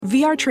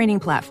VR training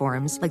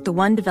platforms, like the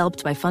one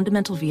developed by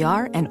Fundamental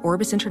VR and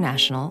Orbis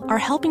International, are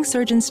helping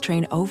surgeons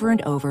train over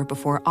and over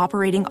before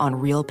operating on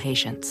real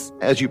patients.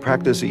 As you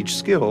practice each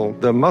skill,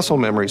 the muscle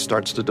memory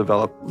starts to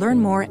develop. Learn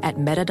more at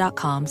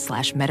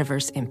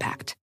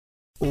meta.com/metaverseimpact.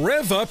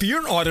 Rev up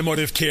your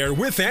automotive care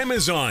with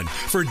Amazon.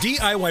 For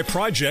DIY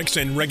projects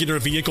and regular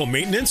vehicle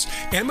maintenance,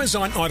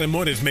 Amazon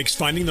Automotive makes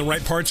finding the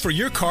right parts for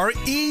your car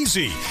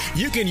easy.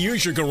 You can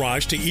use your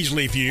garage to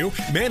easily view,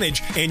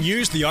 manage, and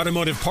use the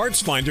automotive parts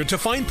finder to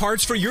find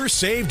parts for your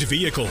saved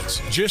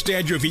vehicles. Just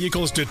add your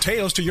vehicle's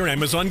details to your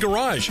Amazon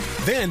garage.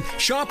 Then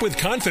shop with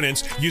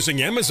confidence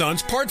using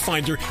Amazon's part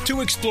finder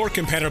to explore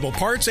compatible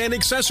parts and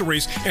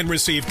accessories and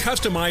receive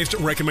customized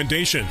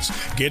recommendations.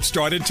 Get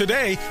started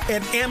today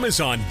at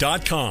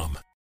Amazon.com.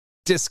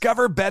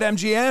 Discover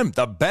BetMGM,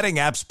 the betting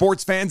app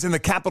sports fans in the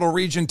capital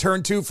region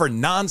turn to for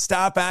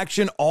nonstop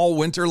action all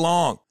winter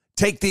long.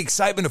 Take the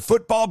excitement of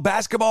football,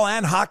 basketball,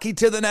 and hockey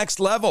to the next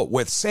level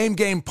with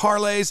same-game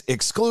parlays,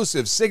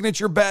 exclusive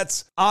signature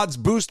bets, odds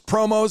boost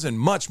promos, and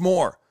much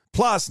more.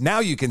 Plus, now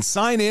you can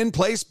sign in,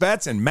 place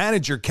bets, and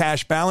manage your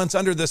cash balance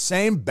under the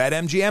same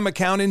BetMGM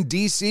account in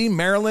D.C.,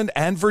 Maryland,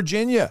 and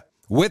Virginia.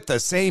 With the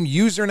same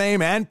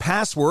username and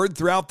password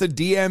throughout the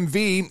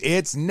DMV,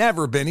 it's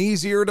never been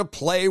easier to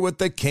play with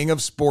the king of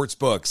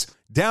sportsbooks.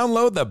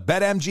 Download the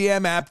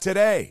BetMGM app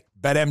today.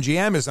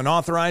 BetMGM is an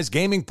authorized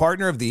gaming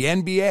partner of the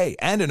NBA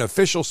and an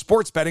official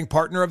sports betting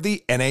partner of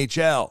the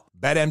NHL.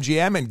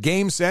 BetMGM and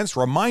GameSense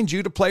remind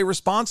you to play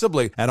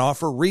responsibly and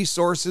offer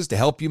resources to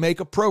help you make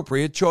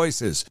appropriate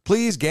choices.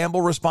 Please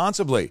gamble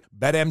responsibly.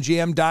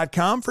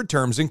 BetMGM.com for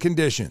terms and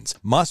conditions.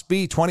 Must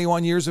be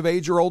 21 years of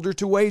age or older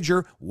to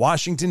wager.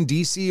 Washington,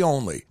 D.C.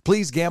 only.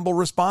 Please gamble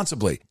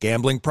responsibly.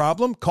 Gambling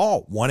problem?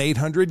 Call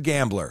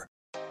 1-800-GAMBLER.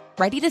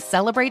 Ready to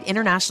celebrate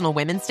International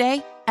Women's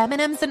Day?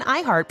 M&M's and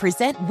iHeart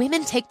present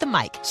Women Take the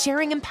Mic,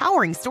 sharing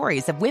empowering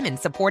stories of women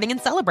supporting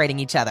and celebrating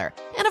each other.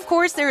 And of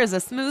course, there is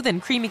a smooth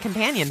and creamy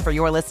companion for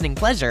your listening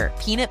pleasure,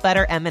 peanut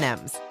butter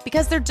M&M's.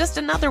 Because they're just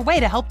another way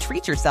to help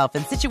treat yourself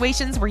in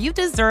situations where you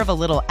deserve a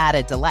little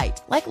added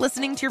delight, like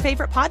listening to your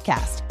favorite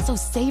podcast. So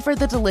savor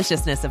the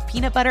deliciousness of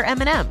peanut butter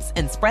M&M's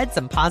and spread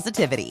some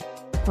positivity.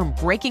 From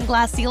breaking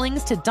glass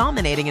ceilings to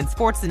dominating in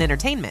sports and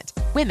entertainment,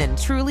 women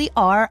truly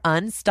are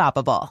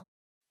unstoppable.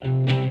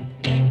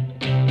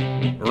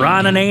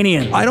 Ron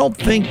Ananian. I don't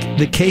think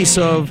the case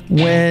of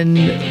when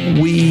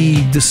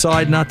we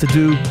decide not to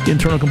do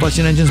internal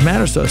combustion engines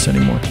matters to us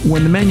anymore.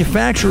 When the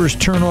manufacturers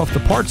turn off the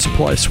parts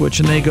supply switch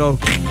and they go,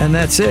 and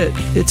that's it,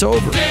 it's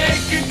over.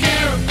 Taking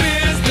care of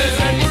business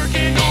and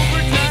working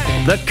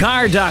overtime. The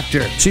Car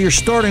Doctor. So you're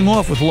starting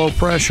off with low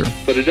pressure.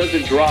 But it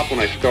doesn't drop when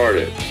I start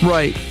it.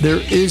 Right.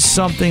 There is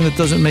something that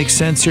doesn't make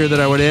sense here that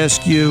I would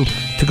ask you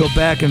to go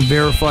back and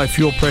verify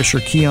fuel pressure,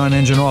 key on,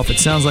 engine off. It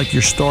sounds like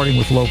you're starting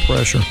with low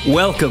pressure.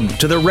 Welcome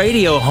to the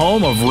radio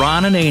home of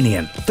Ron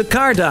Ananian, the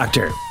Car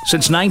Doctor.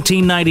 Since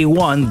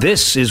 1991,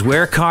 this is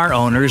where car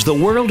owners the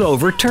world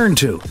over turn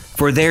to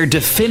for their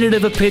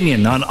definitive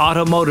opinion on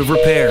automotive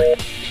repair.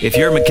 If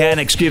your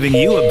mechanic's giving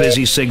you a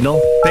busy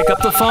signal, pick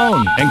up the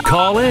phone and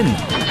call in.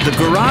 The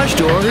garage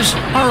doors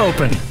are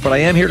open. But I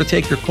am here to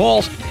take your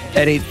calls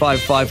at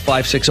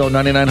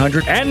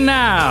 855-560-9900. And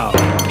now,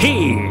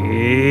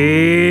 here's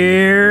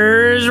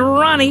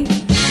Ronnie.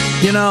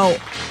 You know,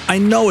 I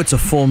know it's a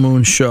full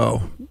moon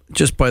show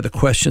just by the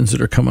questions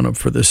that are coming up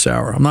for this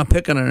hour. I'm not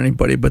picking on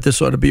anybody, but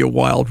this ought to be a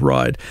wild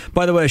ride.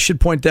 By the way, I should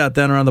point out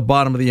that around the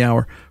bottom of the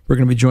hour, we're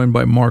going to be joined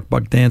by Mark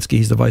Bogdansky.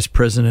 He's the Vice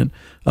President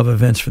of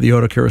Events for the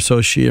Auto Care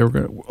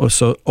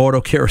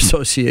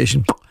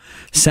Association.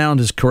 Sound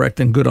is correct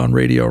and good on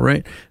radio,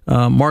 right?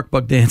 Mark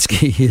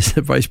Bogdansky is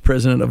the Vice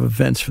President of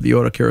Events for the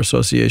Auto Care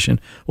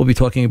Association. We'll be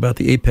talking about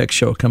the Apex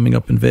show coming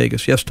up in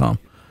Vegas. Yes, Tom?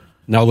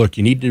 Now, look,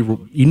 you need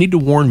to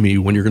warn me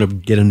when you're going to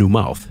get a new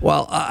mouth.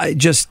 Well, I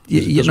just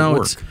you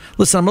know,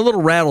 listen, I'm a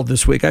little rattled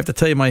this week. I have to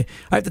tell you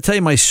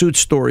my suit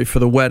story for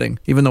the wedding,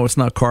 even though it's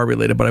not car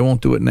related. But I won't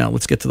do it now.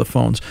 Let's get to the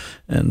phones,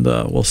 and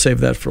we'll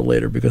save that for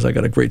later because I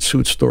got a great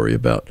suit story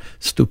about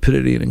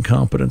stupidity and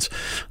incompetence.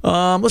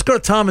 Let's go to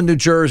Tom in New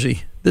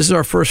Jersey. This is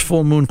our first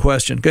full moon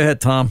question. Go ahead,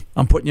 Tom.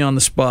 I'm putting you on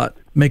the spot.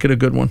 Make it a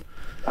good one.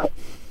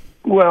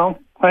 Well,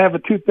 I have a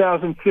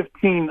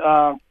 2015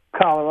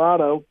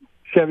 Colorado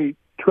Chevy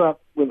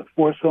truck with a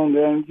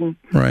 4-cylinder engine,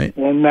 right,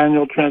 and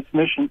manual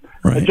transmission.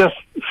 Right. I just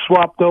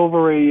swapped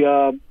over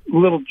a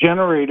little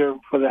generator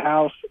for the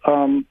house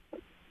from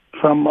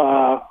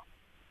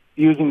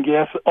using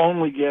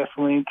only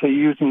gasoline to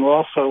using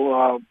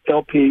also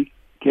LP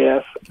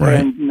gas,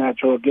 right, and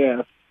natural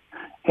gas.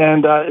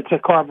 And it's a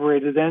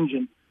carbureted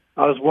engine.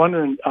 I was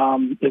wondering,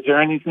 is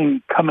there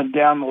anything coming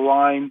down the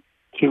line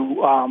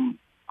to,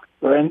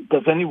 or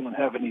does anyone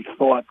have any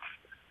thoughts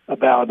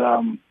about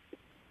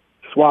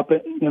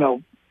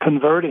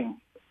converting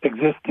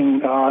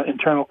existing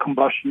internal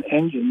combustion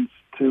engines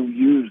to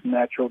use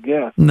natural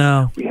gas?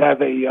 No, we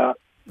have a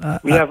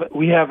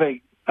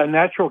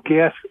natural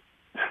gas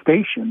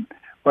station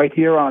right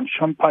here on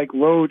Shunpike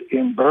Road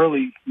in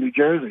Burley, New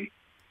Jersey,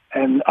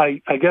 and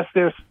I guess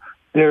there's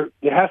there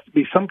has to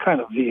be some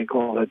kind of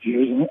vehicle that's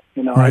using it.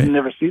 Right. I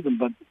never see them,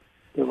 but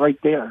they're right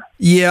there.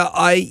 Yeah,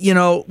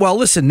 well,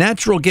 listen,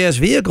 natural gas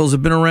vehicles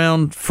have been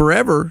around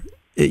forever.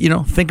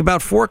 Think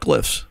about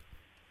forklifts.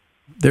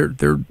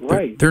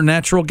 They're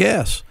natural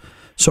gas.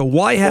 So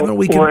why haven't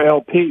we or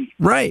LP?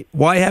 Right.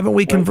 Why haven't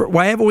we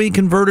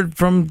converted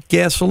from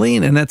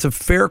gasoline? And that's a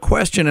fair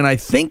question. And I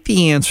think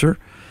the answer,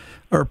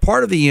 or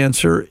part of the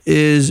answer,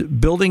 is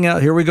building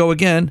out. Here we go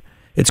again.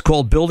 It's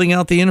called building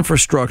out the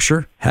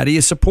infrastructure. How do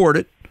you support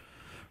it?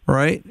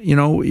 Right.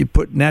 You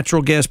put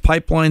natural gas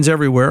pipelines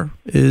everywhere.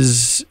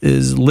 Is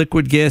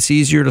liquid gas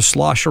easier to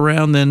slosh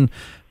around than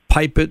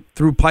pipe it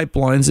through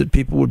pipelines that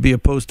people would be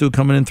opposed to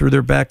coming in through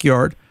their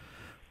backyard?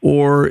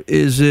 Or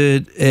is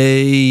it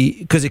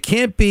because it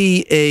can't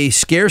be a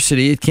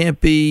scarcity, it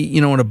can't be,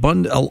 an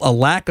a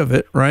lack of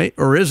it, right?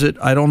 Or is it?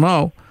 I don't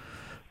know.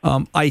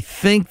 I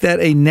think that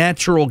a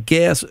natural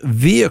gas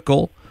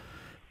vehicle,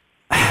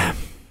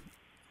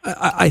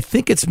 I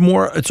think it's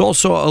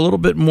also a little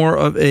bit more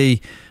of a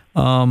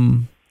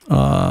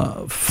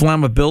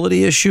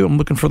flammability issue. I'm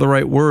looking for the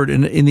right word.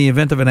 In the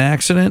event of an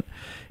accident,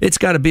 it's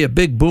got to be a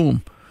big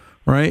boom.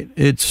 Right?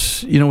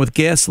 It's, with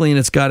gasoline,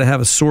 it's got to have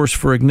a source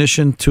for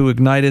ignition to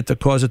ignite it, to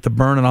cause it to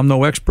burn. And I'm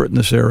no expert in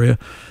this area,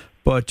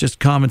 but just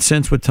common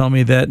sense would tell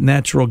me that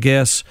natural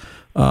gas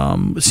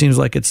seems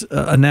like it's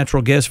a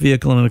natural gas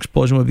vehicle, and an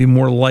explosion would be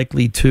more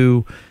likely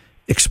to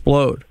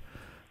explode.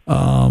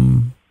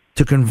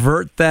 To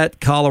convert that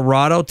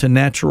Colorado to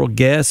natural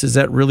gas, is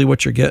that really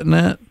what you're getting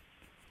at?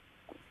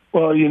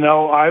 Well,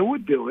 I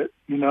would do it,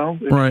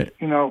 Right.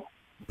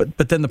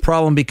 But then the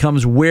problem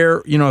becomes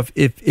where,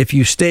 if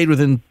you stayed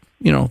within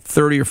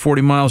 30 or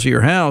 40 miles of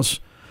your house,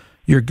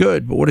 you're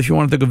good. But what if you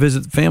wanted to go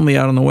visit family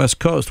out on the West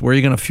Coast? Where are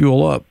you going to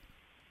fuel up?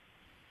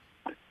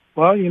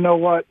 Well, you know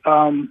what?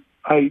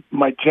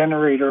 My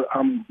generator,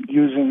 I'm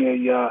using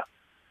the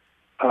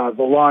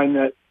line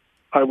that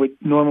I would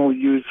normally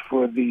use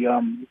for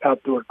the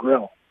outdoor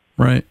grill.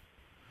 Right.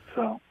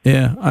 So.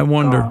 Yeah, I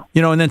wonder.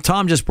 And then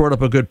Tom just brought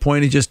up a good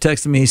point. He just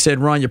texted me. He said,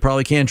 Ron, you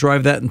probably can't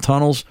drive that in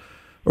tunnels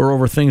or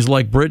over things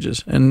like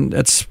bridges. And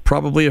that's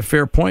probably a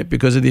fair point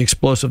because of the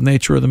explosive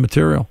nature of the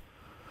material.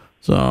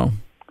 So,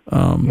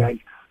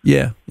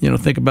 yeah,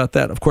 think about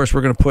that. Of course, we're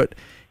going to put,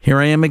 here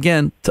I am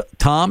again.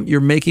 Tom, you're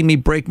making me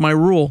break my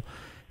rule,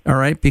 all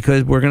right,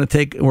 because we're going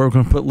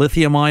to put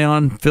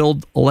lithium-ion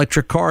filled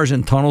electric cars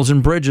in tunnels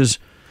and bridges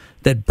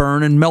that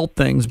burn and melt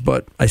things.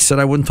 But I said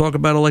I wouldn't talk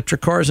about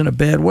electric cars in a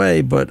bad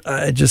way, but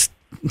I just...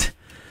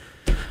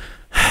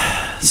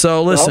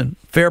 So, listen,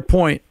 fair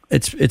point.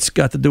 It's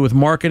got to do with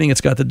marketing.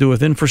 It's got to do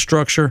with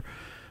infrastructure.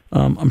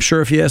 I'm sure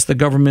if you ask the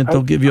government,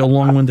 they'll give you a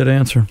long-winded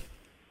answer.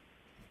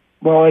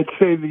 Well, I'd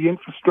say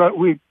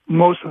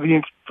most of the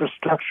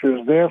infrastructure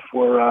is there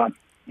for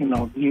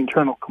the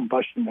internal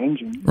combustion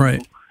engine.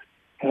 Right.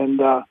 And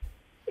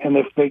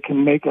if they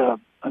can make a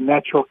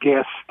natural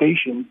gas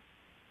station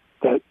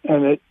and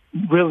it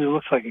really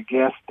looks like a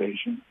gas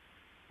station,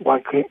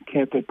 why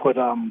can't they put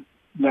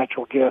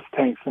natural gas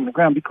tanks in the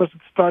ground? Because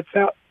it starts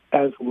out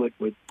as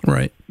liquid,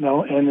 right?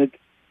 Listen,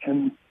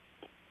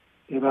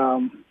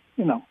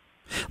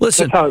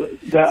 that's how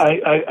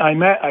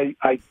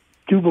I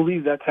do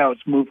believe that's how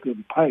it's moved through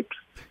the pipes.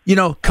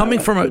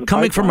 Coming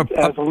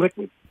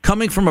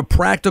from a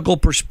practical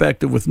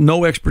perspective with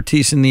no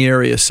expertise in the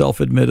area,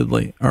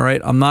 self-admittedly, all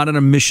right, I'm not an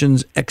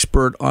emissions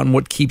expert on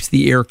what keeps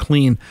the air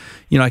clean.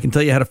 I can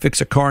tell you how to fix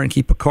a car and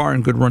keep a car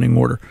in good running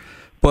order.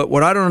 But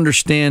what I don't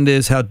understand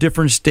is how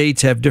different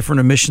states have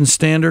different emission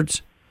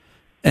standards.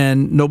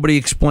 And nobody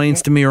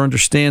explains to me or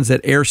understands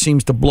that air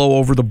seems to blow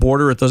over the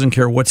border. It doesn't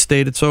care what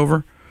state it's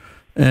over.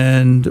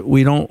 And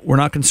we're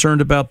not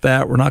concerned about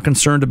that. We're not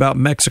concerned about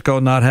Mexico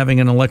not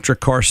having an electric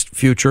car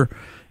future.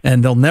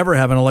 And they'll never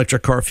have an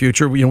electric car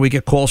future. We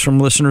get calls from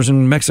listeners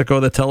in Mexico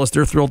that tell us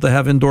they're thrilled to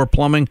have indoor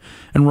plumbing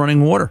and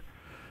running water.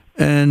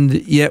 And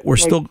yet we're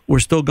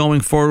still going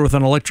forward with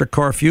an electric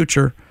car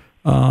future.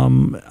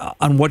 On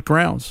what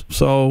grounds?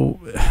 So...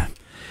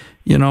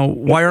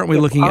 why aren't we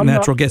looking at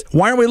natural gas?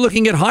 Why aren't we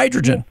looking at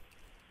hydrogen?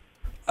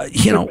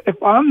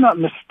 If I'm not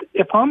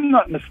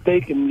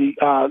mistaken,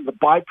 the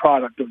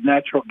byproduct of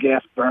natural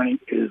gas burning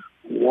is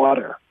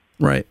water.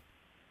 Right.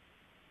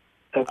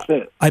 That's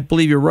it. I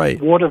believe you're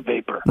right. Water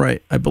vapor.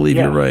 Right. I believe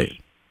you're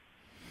right.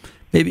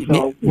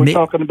 We're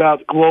talking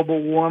about global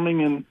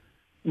warming, and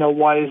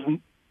why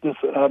isn't this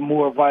a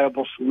more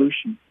viable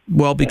solution?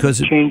 Well, because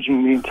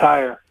changing the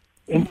entire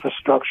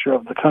infrastructure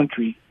of the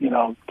country,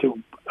 to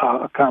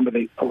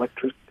accommodate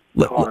electric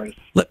cars.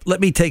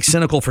 Let me take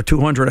cynical for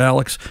 200,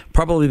 Alex.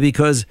 Probably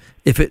because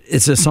if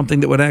it's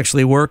something that would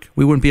actually work,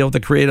 we wouldn't be able to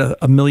create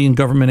a million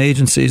government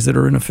agencies that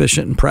are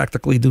inefficient and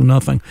practically do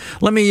nothing.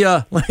 Let me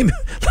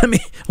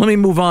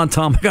move on,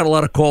 Tom. I got a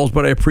lot of calls,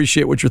 but I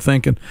appreciate what you're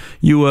thinking.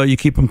 You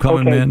keep them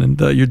coming, man, and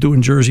you're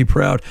doing Jersey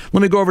proud.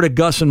 Let me go over to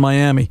Gus in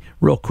Miami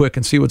real quick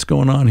and see what's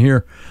going on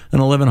here. An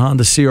 11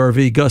 Honda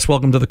CRV. Gus,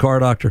 welcome to the Car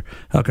Doctor.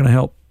 How can I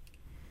help?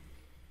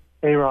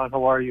 Hey, Ron,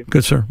 how are you?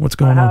 Good, sir. What's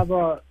going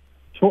on?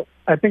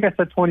 I think I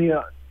said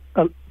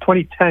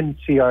 2010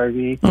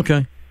 CRV.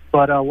 Okay.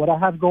 But what I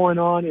have going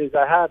on is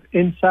I have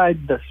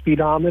inside the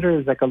speedometer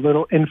is like a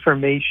little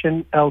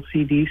information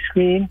LCD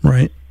screen.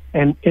 Right.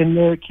 And in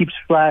there it keeps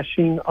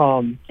flashing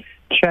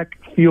check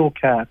fuel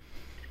cap.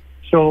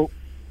 So,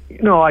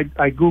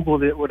 I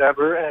Googled it,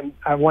 whatever, and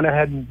I went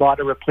ahead and bought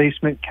a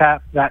replacement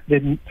cap. That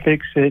didn't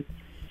fix it.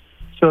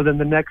 So then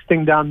the next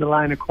thing down the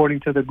line,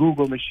 according to the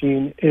Google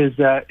machine, is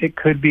that it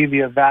could be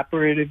the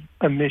evaporative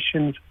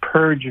emissions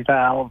purge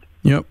valve.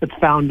 Yep. That's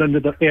found under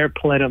the air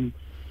plenum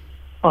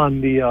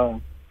on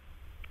the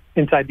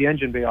inside the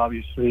engine bay,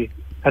 obviously.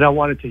 And I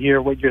wanted to hear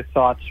what your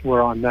thoughts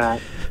were on that.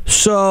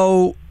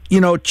 So,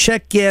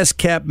 check gas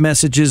cap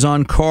messages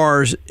on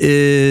cars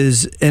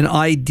is an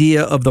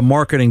idea of the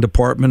marketing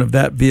department of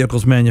that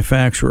vehicle's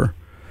manufacturer.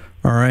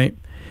 All right?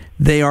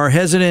 They are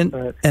hesitant,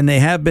 and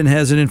they have been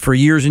hesitant for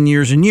years and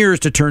years and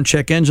years to turn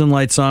check engine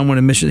lights on when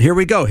emissions... Here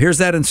we go. Here's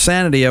that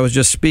insanity I was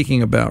just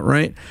speaking about,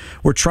 right?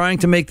 We're trying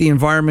to make the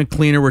environment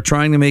cleaner. We're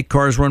trying to make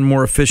cars run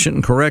more efficient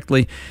and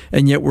correctly,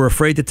 and yet we're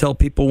afraid to tell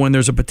people when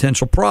there's a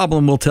potential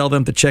problem. We'll tell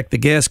them to check the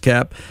gas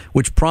cap,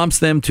 which prompts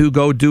them to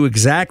go do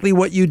exactly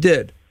what you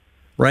did.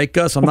 Right,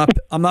 Gus? I'm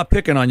not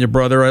picking on you,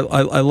 brother.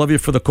 I love you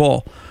for the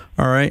call,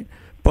 all right?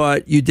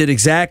 But you did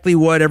exactly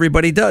what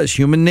everybody does,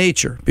 human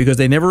nature, because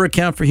they never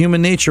account for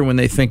human nature when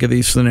they think of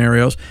these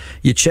scenarios.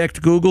 You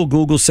checked Google.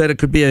 Google said it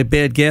could be a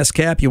bad gas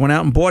cap. You went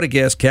out and bought a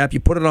gas cap.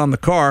 You put it on the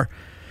car,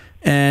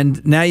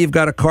 and now you've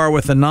got a car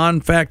with a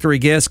non-factory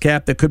gas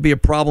cap that could be a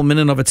problem in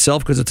and of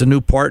itself because it's a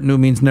new part. New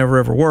means never,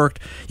 ever worked.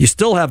 You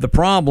still have the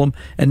problem,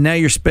 and now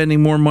you're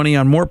spending more money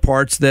on more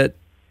parts that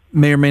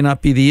may or may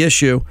not be the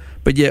issue,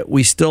 but yet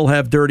we still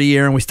have dirty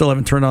air and we still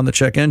haven't turned on the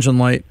check engine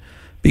light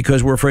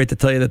because we're afraid to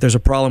tell you that there's a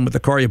problem with the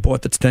car you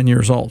bought that's 10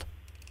 years old.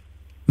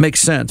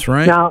 Makes sense,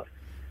 right? Now,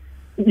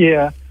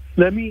 yeah.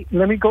 Let me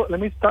go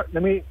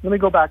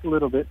back a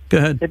little bit. Go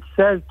ahead. It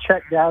says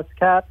check gas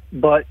cap,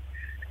 but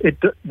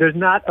there's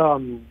not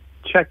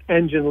check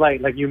engine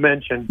light like you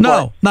mentioned.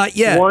 No, not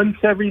yet. Once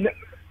every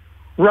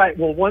right.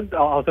 Well,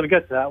 I was going to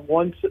get to that.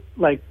 Once,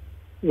 like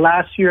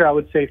last year, I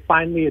would say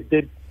finally it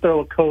did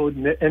throw a code,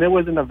 and it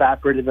was an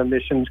evaporative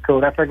emissions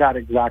code. I forgot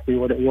exactly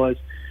what it was,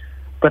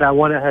 but I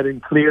went ahead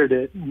and cleared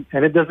it, and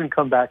it doesn't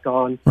come back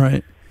on.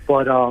 Right.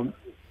 But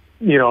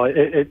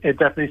it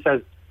definitely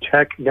says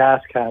check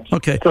gas caps.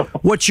 Okay. So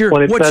when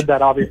it said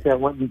that, obviously I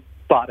went and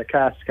bought a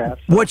gas cap.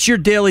 So. What's your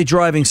daily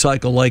driving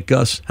cycle like,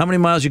 Gus? How many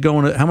miles you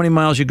going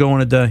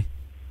a day?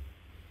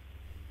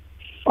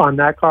 On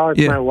that car,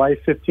 it's my wife,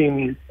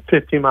 15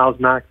 miles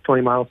max,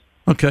 20 miles.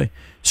 Okay.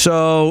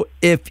 So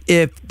if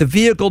the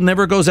vehicle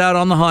never goes out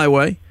on the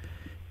highway,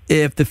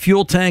 if the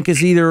fuel tank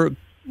is either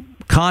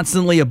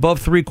constantly above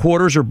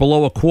 3/4 or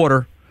below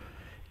 1/4,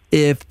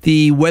 if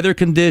the weather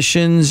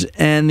conditions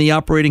and the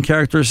operating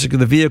characteristics of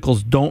the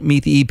vehicles don't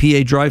meet the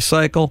EPA drive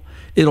cycle,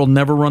 it'll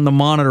never run the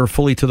monitor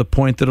fully to the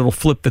point that it'll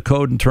flip the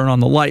code and turn on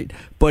the light.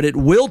 But it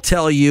will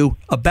tell you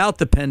about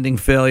the pending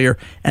failure,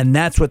 and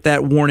that's what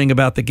that warning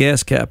about the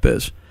gas cap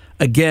is.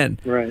 Again,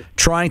 right.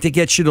 Trying to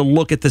get you to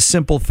look at the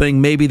simple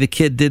thing, maybe the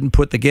kid didn't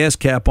put the gas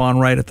cap on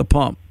right at the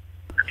pump.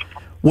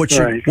 What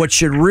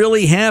should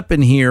really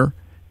happen here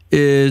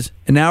is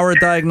an hour of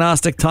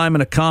diagnostic time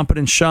in a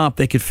competent shop.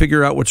 They could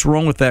figure out what's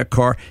wrong with that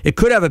car. It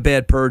could have a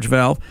bad purge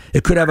valve.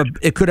 It could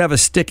have a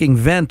sticking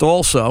vent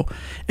also.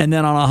 And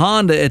then on a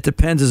Honda, it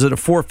depends. Is it a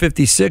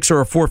 456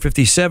 or a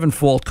 457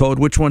 fault code?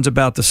 Which one's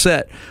about to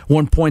set?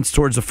 One points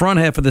towards the front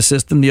half of the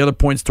system. The other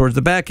points towards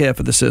the back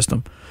half of the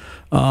system.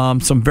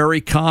 Some very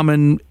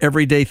common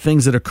everyday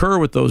things that occur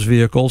with those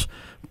vehicles.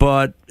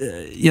 But,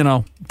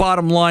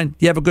 bottom line,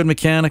 you have a good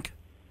mechanic?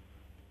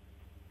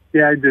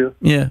 Yeah, I do.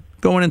 Yeah.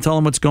 Go in and tell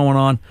him what's going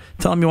on.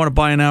 Tell him you want to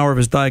buy an hour of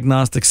his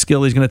diagnostic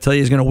skill. He's going to tell you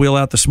he's going to wheel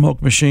out the smoke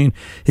machine.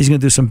 He's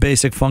going to do some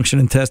basic function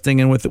and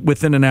testing, and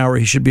within an hour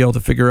he should be able to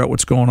figure out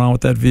what's going on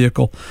with that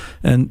vehicle.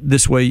 And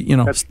this way,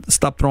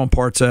 stop throwing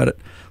parts at it.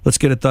 Let's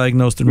get it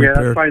diagnosed and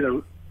repaired.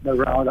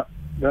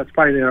 That's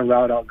probably the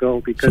route I'll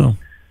go because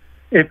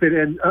if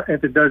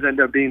it does end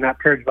up being that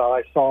purge valve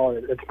I saw,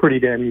 it's pretty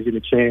damn easy to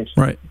change.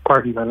 Right.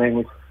 Pardon my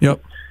language.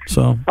 Yep.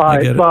 So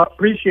I get it.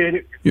 Appreciate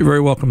it. You're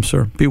very welcome,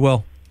 sir. Be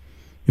well.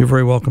 You're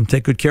very welcome.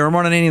 Take good care. I'm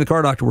Ron Ananian, the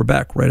Car Doctor. We're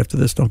back right after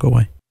this. Don't go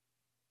away.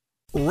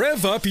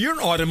 Rev up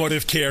your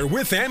automotive care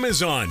with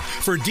Amazon.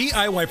 For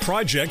DIY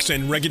projects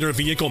and regular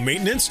vehicle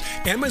maintenance,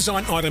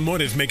 Amazon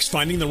Automotive makes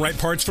finding the right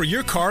parts for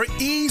your car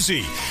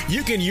easy.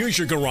 You can use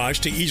your garage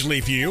to easily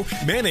view,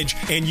 manage,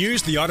 and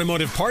use the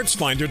automotive parts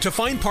finder to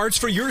find parts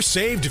for your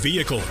saved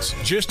vehicles.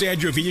 Just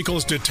add your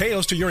vehicle's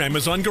details to your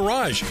Amazon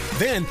garage.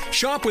 Then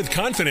shop with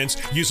confidence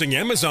using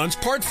Amazon's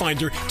part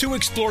finder to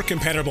explore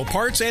compatible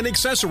parts and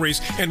accessories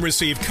and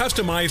receive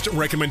customized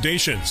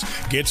recommendations.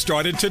 Get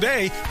started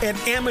today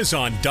at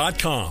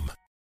Amazon.com.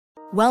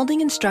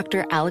 Welding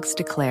instructor Alex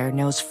DeClaire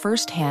knows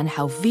firsthand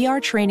how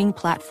VR training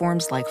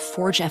platforms like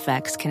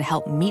ForgeFX can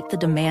help meet the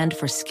demand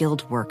for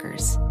skilled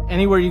workers.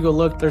 Anywhere you go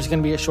look, there's going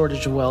to be a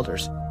shortage of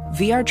welders.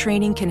 VR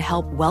training can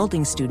help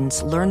welding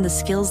students learn the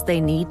skills they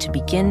need to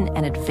begin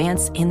and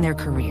advance in their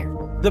career.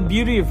 The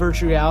beauty of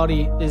virtual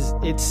reality is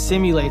it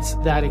simulates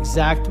that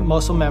exact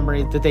muscle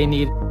memory that they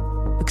need.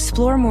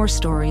 Explore more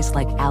stories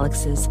like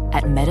Alex's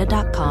at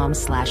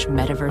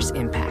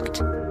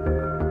meta.com/metaverseimpact.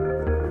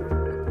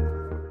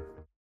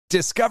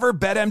 Discover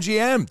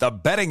BetMGM, the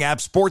betting app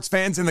sports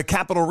fans in the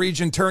capital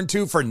region turn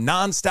to for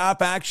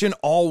nonstop action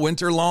all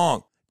winter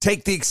long.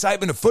 Take the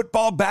excitement of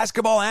football,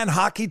 basketball, and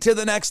hockey to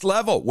the next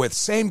level with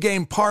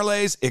same-game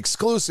parlays,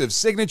 exclusive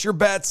signature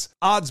bets,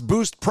 odds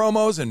boost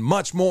promos, and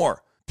much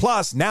more.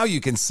 Plus, now you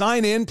can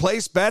sign in,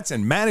 place bets,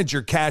 and manage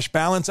your cash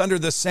balance under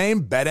the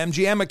same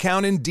BetMGM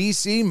account in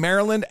D.C.,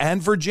 Maryland, and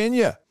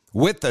Virginia.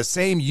 With the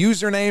same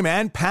username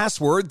and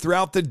password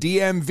throughout the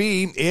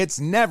DMV, it's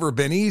never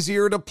been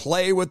easier to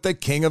play with the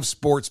king of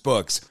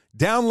sportsbooks.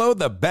 Download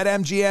the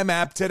BetMGM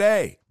app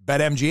today.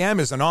 BetMGM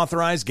is an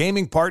authorized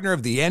gaming partner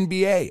of the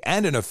NBA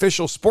and an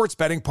official sports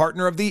betting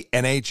partner of the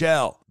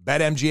NHL.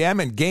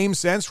 BetMGM and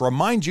GameSense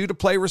remind you to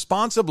play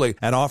responsibly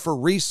and offer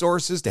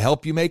resources to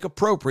help you make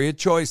appropriate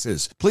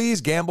choices.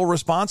 Please gamble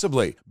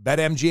responsibly.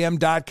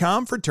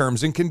 BetMGM.com for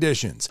terms and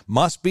conditions.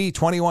 Must be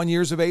 21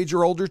 years of age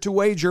or older to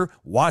wager.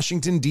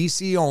 Washington,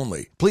 D.C.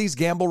 only. Please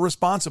gamble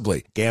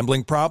responsibly.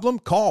 Gambling problem?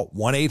 Call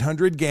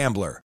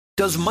 1-800-GAMBLER.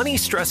 Does money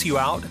stress you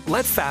out?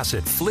 Let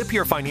Facet flip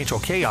your financial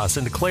chaos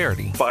into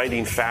clarity.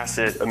 Finding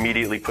Facet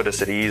immediately put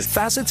us at ease.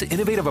 Facet's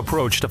innovative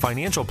approach to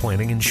financial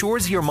planning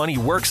ensures your money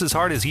works as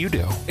hard as you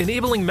do,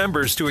 enabling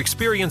members to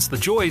experience the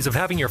joys of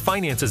having your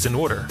finances in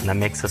order. And that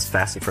makes us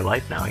Facet for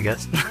life now, I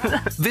guess.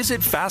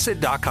 Visit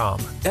Facet.com,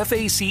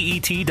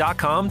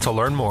 FACET.com to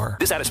learn more.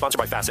 This ad is sponsored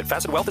by Facet.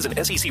 Facet Wealth is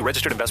an SEC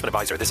registered investment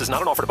advisor. This is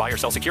not an offer to buy or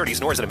sell securities,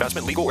 nor is it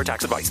investment, legal, or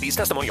tax advice. These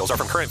testimonials are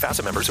from current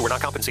Facet members who are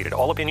not compensated.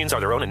 All opinions are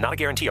their own and not a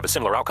guarantee of a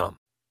similar outcome.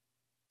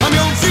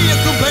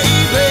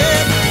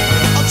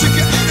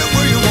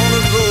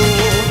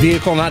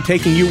 Vehicle not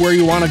taking you where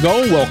you want to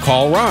go? Well,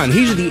 call Ron.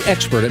 He's the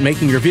expert at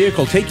making your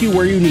vehicle take you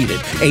where you need it.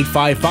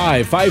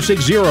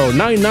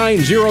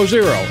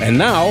 855-560-9900. And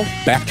now,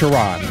 back to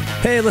Ron.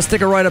 Hey, let's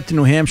take a ride up to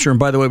New Hampshire. And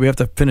by the way, we have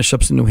to finish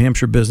up some New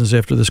Hampshire business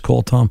after this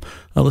call, Tom.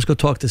 Let's go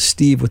talk to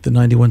Steve with the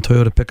 91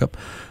 Toyota pickup.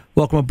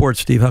 Welcome aboard,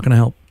 Steve. How can I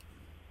help?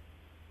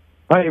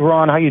 Hi,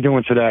 Ron. How you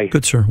doing today?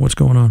 Good, sir. What's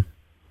going on?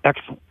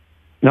 Excellent.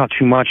 Not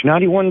too much.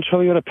 91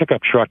 Toyota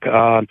pickup truck.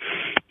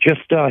 Just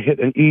hit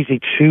an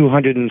easy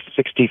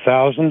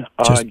 260,000.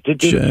 Did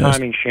do the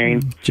timing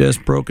chain.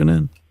 Just broken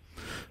in.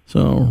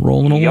 So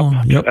rolling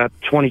along. Yep.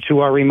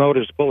 22 RE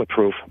motor is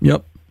bulletproof.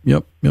 Yep.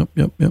 Now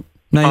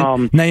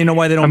you know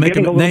why they don't make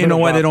them. Now you know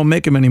why they don't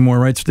make them anymore,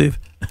 right, Steve?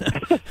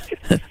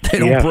 They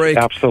don't break.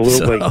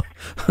 Absolutely. So.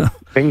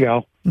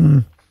 Bingo.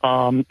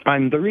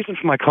 The reason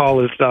for my call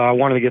is I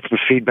wanted to get some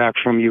feedback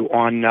from you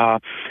on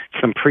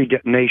some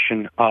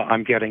pre-detonation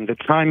I'm getting. The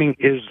timing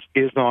is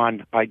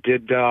on. I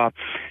did,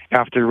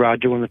 after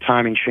doing the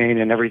timing chain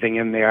and everything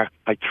in there,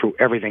 I threw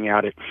everything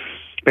at it.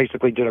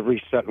 Basically did a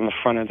reset on the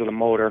front end of the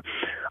motor.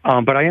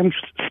 But I am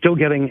still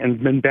getting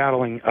and been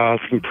battling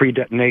some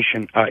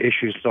pre-detonation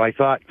issues. So I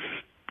thought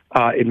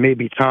it may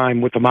be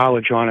time with the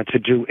mileage on it to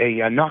do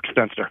a knock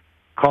sensor.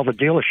 Call the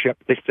dealership.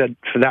 They said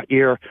for that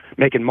year,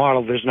 make and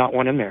model, there's not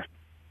one in there.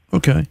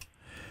 Okay.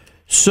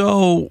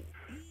 So,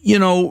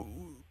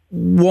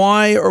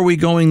 why are we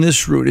going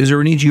this route? Is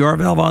there an EGR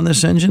valve on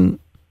this engine?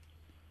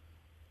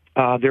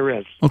 There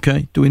is.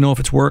 Okay. Do we know if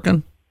it's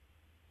working?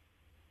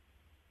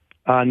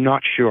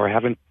 Not sure. I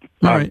haven't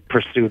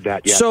pursued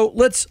that yet. So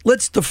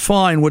let's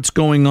define what's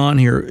going on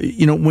here.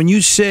 When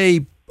you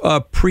say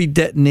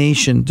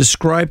pre-detonation,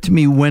 describe to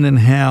me when and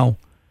how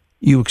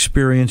you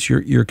experience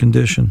your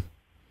condition.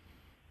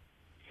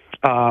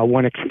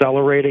 When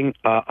accelerating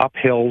up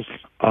hills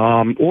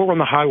or on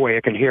the highway,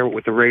 I can hear it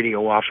with the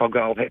radio off.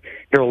 I'll hear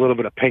a little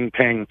bit of ping.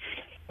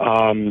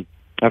 I've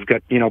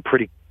got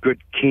pretty good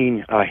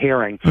keen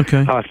hearing.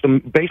 Okay. So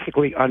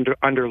basically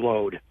under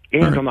load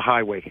and on the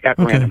highway at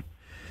random.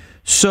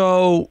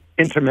 So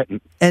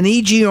intermittent. An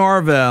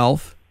EGR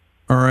valve,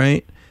 all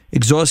right,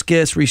 exhaust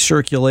gas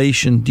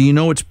recirculation. Do you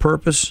know its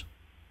purpose?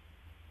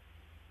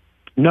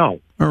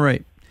 No. All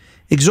right.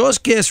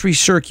 Exhaust gas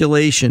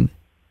recirculation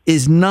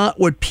is not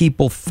what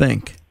people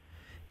think.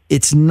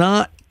 It's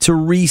not to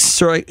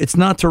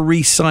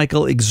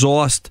recycle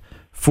exhaust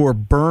for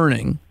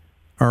burning,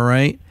 all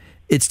right?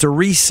 It's to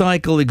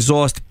recycle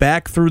exhaust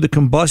back through the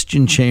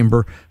combustion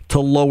chamber to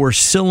lower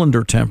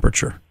cylinder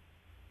temperature.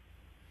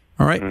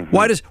 All right? Mm-hmm.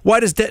 Why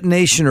does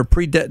detonation or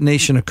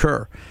pre-detonation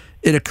occur?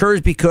 It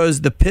occurs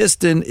because the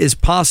piston is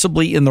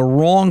possibly in the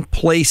wrong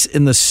place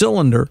in the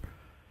cylinder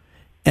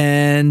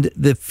and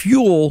the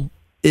fuel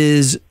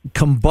is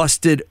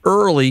combusted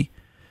early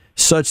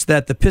such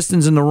that the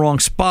piston's in the wrong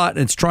spot and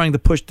it's trying to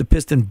push the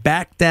piston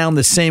back down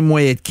the same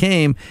way it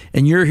came,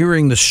 and you're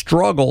hearing the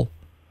struggle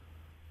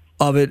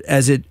of it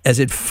as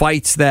it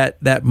fights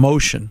that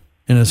motion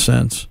in a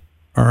sense.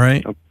 All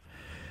right?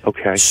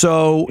 Okay.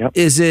 So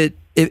is it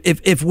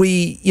if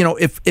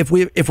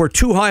we're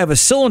too high of a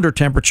cylinder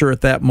temperature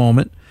at that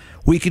moment,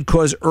 we could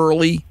cause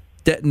early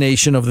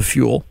detonation of the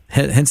fuel,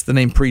 hence the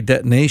name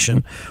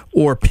pre-detonation,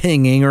 or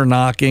pinging or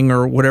knocking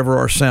or whatever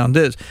our sound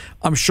is.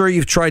 I'm sure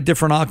you've tried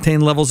different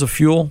octane levels of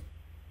fuel.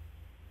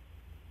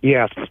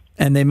 Yes.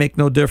 And they make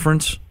no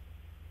difference?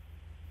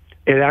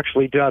 It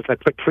actually does. I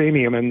put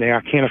premium in there.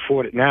 I can't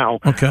afford it now,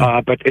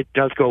 but it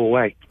does go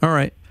away. All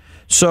right.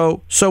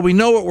 So we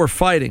know what we're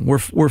fighting.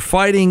 We're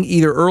fighting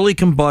either early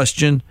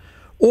combustion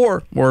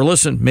or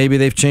listen, maybe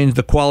they've changed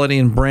the quality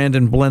and brand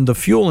and blend of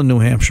fuel in New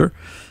Hampshire,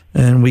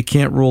 and we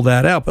can't rule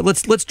that out. But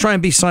let's try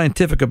and be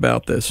scientific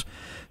about this.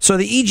 So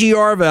the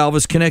EGR valve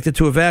is connected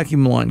to a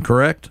vacuum line,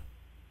 correct?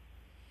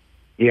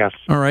 Yes.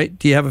 All right.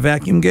 Do you have a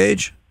vacuum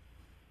gauge?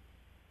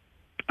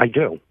 I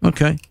do.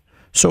 Okay.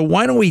 So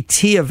why don't we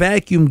tee a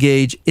vacuum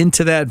gauge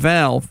into that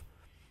valve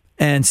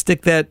and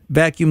stick that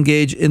vacuum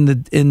gauge in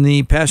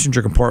the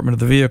passenger compartment of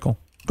the vehicle?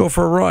 Go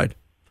for a ride.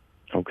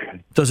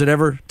 Okay. Does it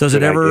ever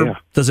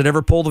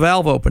pull the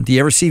valve open? Do you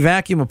ever see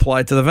vacuum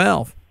applied to the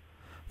valve?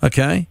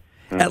 Okay.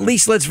 At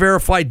least let's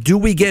verify, do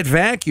we get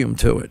vacuum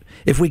to it?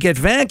 If we get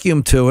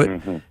vacuum to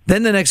it,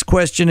 then the next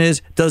question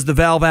is, does the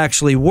valve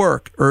actually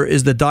work, or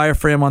is the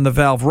diaphragm on the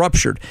valve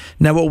ruptured?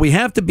 Now, what we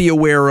have to be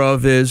aware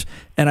of is,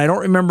 and I don't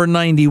remember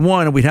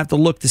 91, and we'd have to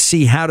look to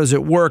see how does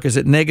it work. Is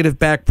it negative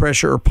back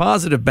pressure or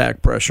positive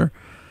back pressure?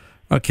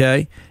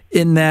 Okay.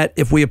 In that,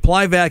 if we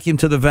apply vacuum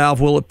to the valve,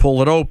 will it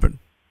pull it open?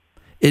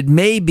 It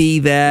may be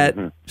that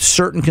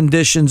certain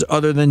conditions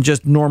other than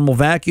just normal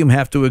vacuum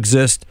have to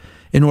exist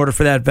in order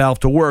for that valve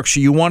to work. So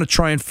you want to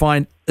try and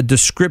find a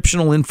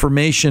descriptional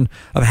information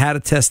of how to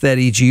test that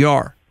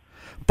EGR.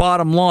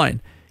 Bottom line,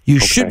 you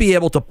should be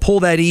able to pull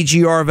that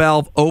EGR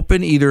valve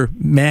open, either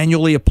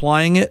manually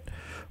applying it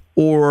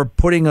or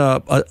putting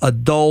a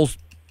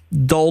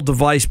dull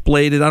device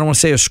bladed. I don't want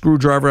to say a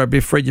screwdriver. I'd be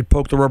afraid you'd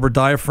poke the rubber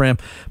diaphragm,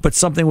 but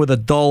something with a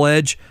dull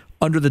edge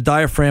under the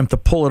diaphragm to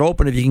pull it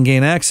open. If you can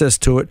gain access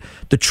to it,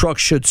 the truck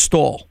should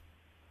stall.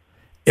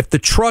 If the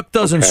truck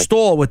doesn't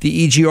stall with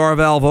the EGR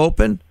valve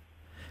open,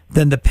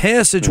 then the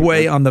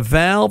passageway on the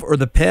valve or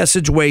the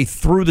passageway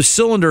through the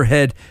cylinder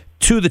head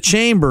to the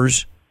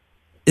chambers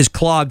is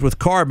clogged with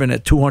carbon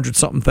at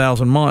 200-something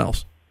thousand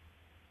miles.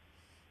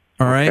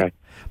 All right?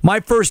 My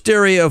first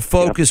area of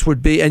focus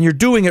would be, and you're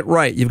doing it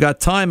right, you've got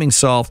timing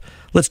solved,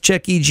 let's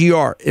check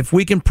EGR. If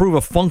we can prove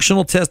a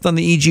functional test on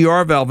the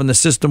EGR valve and the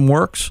system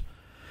works,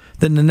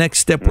 then the next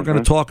step we're going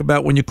to talk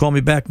about when you call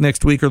me back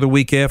next week or the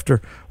week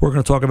after, we're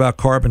going to talk about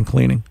carbon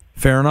cleaning.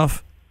 Fair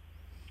enough?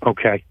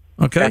 Okay.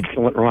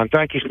 Excellent, Ron.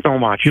 Thank you so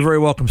much. You're very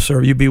welcome,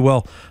 sir. You be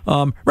well.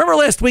 Remember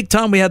last week,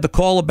 Tom, we had the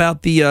call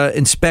about the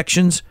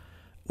inspections?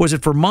 Was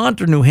it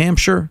Vermont or New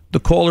Hampshire, the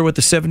caller with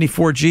the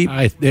 74 Jeep?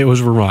 It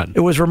was Vermont.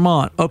 It was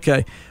Vermont.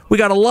 Okay. We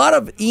got a lot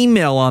of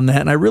email on that,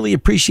 and I really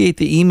appreciate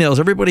the emails.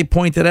 Everybody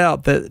pointed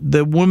out that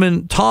the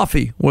woman,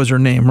 Toffee was her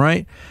name,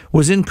 right,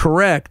 was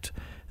incorrect,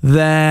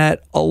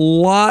 that a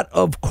lot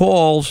of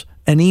calls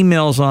and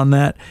emails on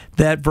that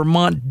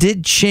Vermont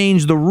did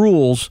change the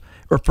rules,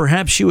 or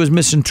perhaps she was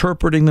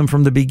misinterpreting them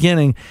from the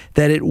beginning,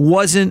 that it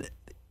wasn't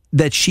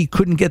that she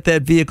couldn't get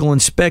that vehicle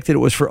inspected. It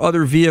was for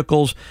other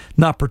vehicles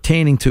not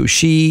pertaining to.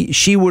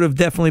 She would have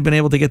definitely been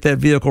able to get that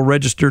vehicle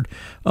registered.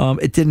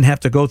 It didn't have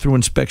to go through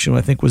inspection,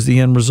 I think was the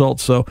end result.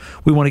 So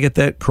we want to get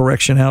that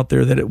correction out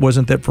there, that it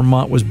wasn't that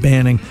Vermont was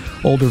banning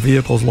older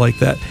vehicles like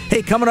that.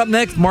 Hey, coming up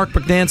next, Mark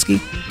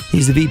Bogdansky.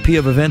 He's the VP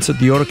of events at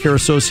the Auto Care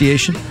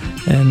Association,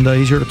 and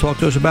he's here to talk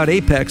to us about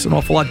Apex. An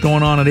awful lot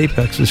going on at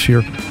Apex this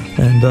year,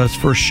 and it's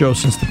first show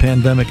since the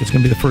pandemic. It's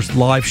going to be the first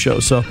live show,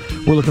 so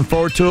we're looking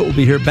forward to it. We'll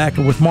be here back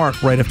with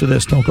Mark right after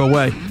this. Don't go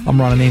away.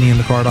 I'm Ron Ananian,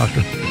 the Car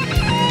Doctor.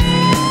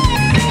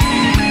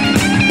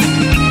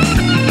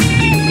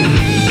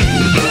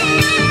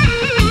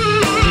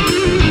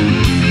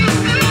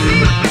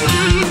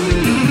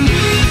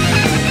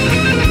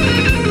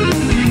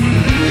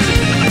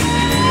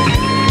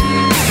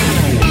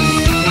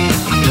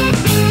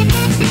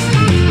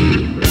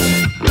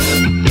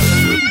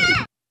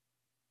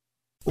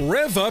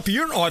 Rev up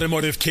your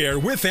automotive care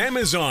with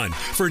Amazon.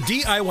 For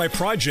DIY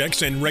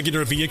projects and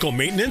regular vehicle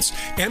maintenance,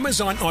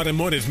 Amazon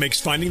Automotive makes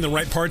finding the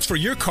right parts for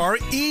your car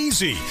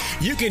easy.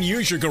 You can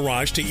use your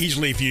garage to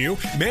easily view,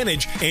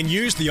 manage, and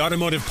use the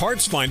automotive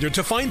parts finder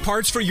to find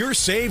parts for your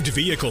saved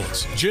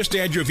vehicles. Just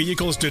add your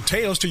vehicle's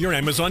details to your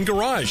Amazon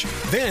garage.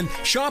 Then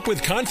shop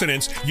with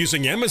confidence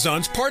using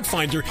Amazon's part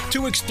finder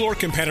to explore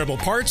compatible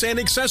parts and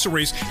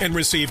accessories and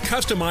receive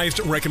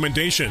customized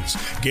recommendations.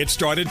 Get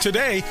started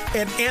today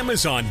at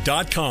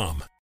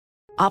Amazon.com.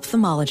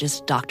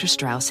 Ophthalmologist Dr.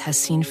 Strauss has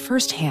seen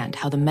firsthand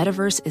how the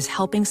metaverse is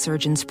helping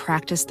surgeons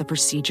practice the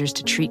procedures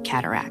to treat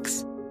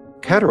cataracts.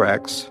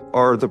 Cataracts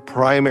are the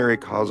primary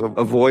cause of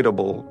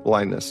avoidable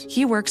blindness.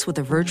 He works with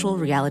a virtual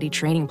reality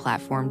training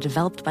platform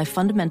developed by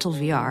Fundamental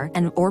VR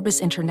and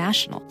Orbis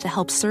International to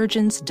help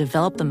surgeons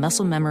develop the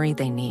muscle memory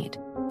they need.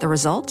 The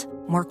result?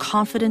 More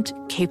confident,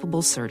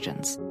 capable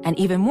surgeons. And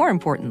even more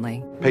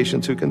importantly,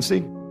 patients who can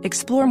see.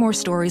 Explore more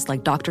stories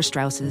like Dr.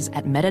 Strauss's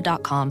at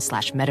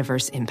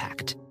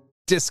meta.com/metaverseimpact.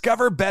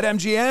 Discover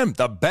BetMGM,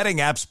 the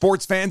betting app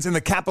sports fans in the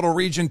capital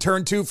region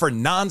turn to for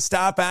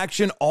nonstop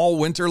action all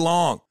winter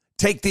long.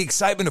 Take the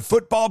excitement of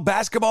football,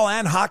 basketball,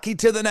 and hockey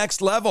to the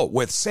next level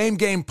with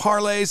same-game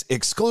parlays,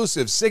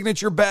 exclusive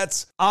signature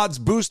bets, odds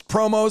boost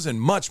promos, and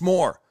much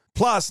more.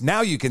 Plus, now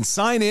you can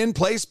sign in,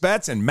 place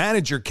bets, and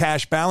manage your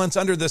cash balance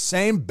under the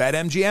same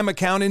BetMGM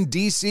account in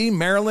D.C.,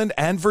 Maryland,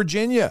 and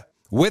Virginia.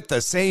 With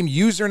the same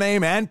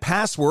username and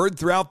password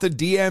throughout the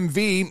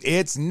DMV,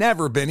 it's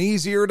never been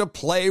easier to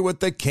play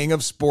with the king of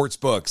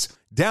sportsbooks.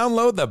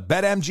 Download the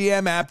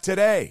BetMGM app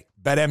today.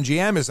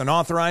 BetMGM is an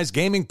authorized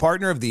gaming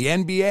partner of the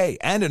NBA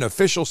and an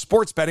official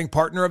sports betting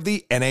partner of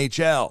the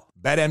NHL.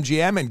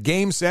 BetMGM and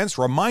GameSense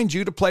remind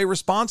you to play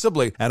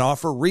responsibly and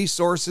offer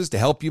resources to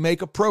help you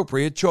make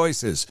appropriate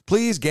choices.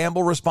 Please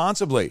gamble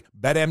responsibly.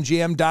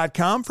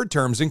 BetMGM.com for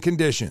terms and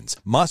conditions.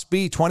 Must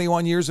be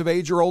 21 years of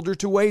age or older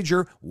to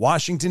wager.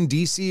 Washington,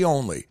 D.C.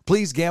 only.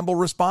 Please gamble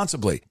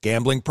responsibly.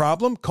 Gambling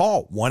problem?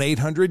 Call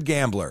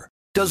 1-800-GAMBLER.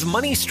 Does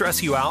money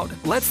stress you out?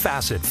 Let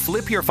Facet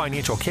flip your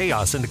financial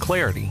chaos into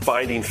clarity.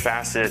 Finding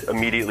Facet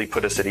immediately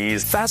put us at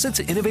ease. Facet's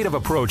innovative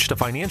approach to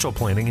financial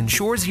planning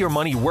ensures your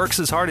money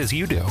works as hard as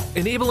you do,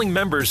 enabling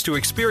members to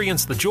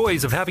experience the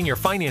joys of having your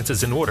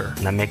finances in order.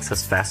 And that makes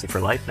us Facet for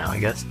life now, I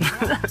guess.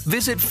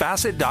 Visit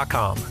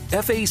Facet.com,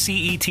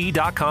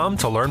 Facet.com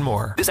to learn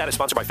more. This ad is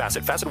sponsored by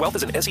Facet. Facet Wealth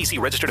is an SEC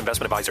registered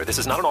investment advisor. This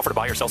is not an offer to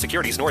buy or sell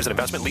securities, nor is it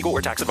investment, legal,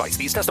 or tax advice.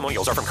 These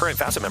testimonials are from current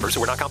Facet members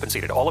who are not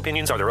compensated. All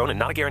opinions are their own and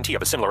not a guarantee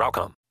of a similar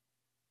outcome.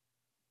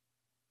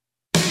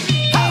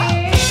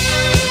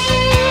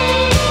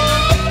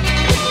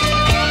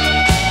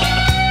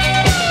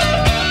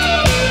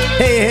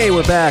 Hey,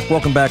 we're back.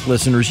 Welcome back,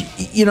 listeners.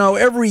 You know,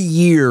 every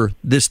year,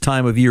 this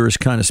time of year is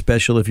kind of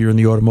special if you're in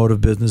the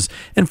automotive business.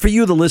 And for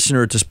you, the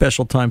listener, it's a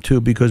special time, too,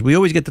 because we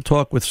always get to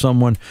talk with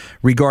someone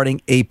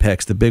regarding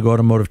APEX, the big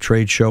automotive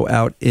trade show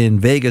out in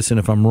Vegas. And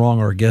if I'm wrong,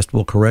 our guest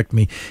will correct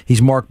me.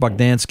 He's Mark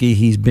Bogdansky.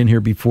 He's been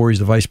here before. He's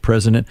the vice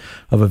president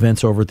of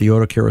events over at the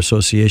Auto Care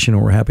Association,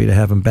 and we're happy to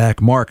have him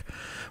back. Mark,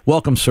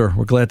 welcome, sir.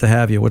 We're glad to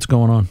have you. What's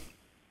going on?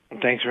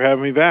 Thanks for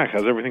having me back.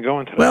 How's everything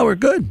going today? Well, we're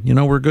good.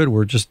 We're good.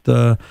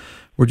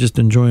 We're just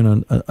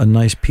enjoying a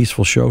nice,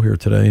 peaceful show here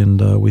today,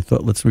 and we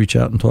thought let's reach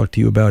out and talk to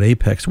you about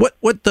APEX.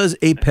 What does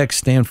APEX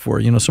stand for?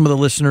 You know, some of the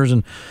listeners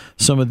and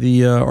some of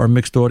the our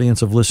mixed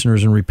audience of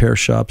listeners and repair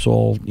shops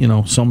all,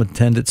 some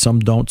attend it, some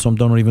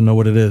don't even know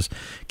what it is.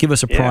 Give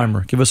us a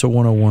primer. Give us a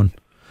 101.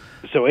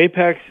 So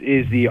APEX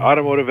is the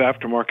Automotive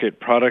Aftermarket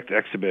Product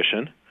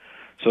Exhibition.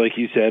 So like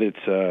you said,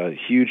 it's a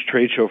huge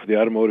trade show for the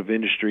automotive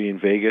industry in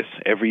Vegas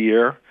every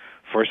year,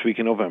 first week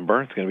in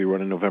November. It's going to be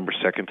running November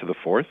 2nd to the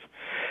 4th.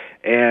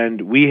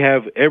 And we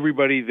have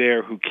everybody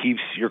there who keeps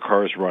your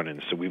cars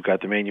running. So we've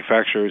got the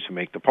manufacturers who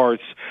make the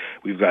parts.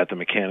 We've got the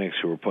mechanics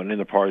who are putting in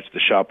the parts, the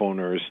shop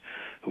owners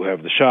who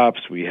have the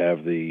shops. We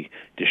have the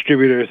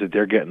distributors that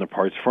they're getting the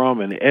parts from.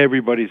 And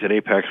everybody's at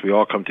APEX. We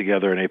all come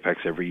together in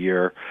APEX every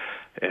year.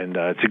 And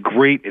it's a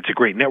great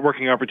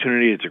networking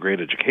opportunity. It's a great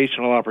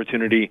educational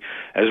opportunity,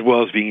 as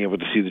well as being able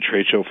to see the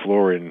trade show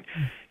floor and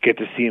get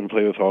to see and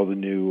play with all the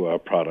new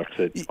products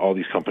that all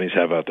these companies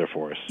have out there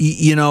for us.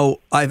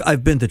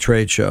 I've been to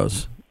trade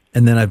shows,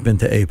 and then I've been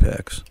to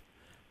APEX,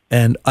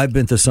 and I've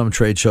been to some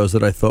trade shows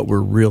that I thought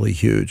were really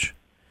huge,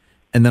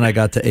 and then I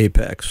got to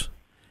APEX.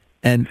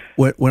 And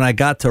when I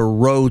got to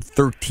row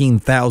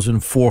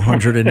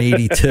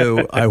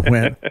 13,482, I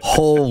went,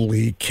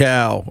 holy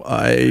cow!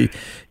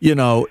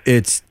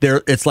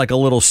 It's like a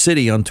little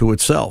city unto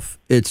itself.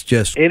 It's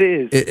just it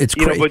is. It's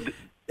crazy.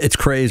 It's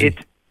crazy.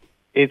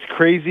 It's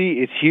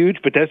crazy. It's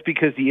huge, but that's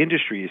because the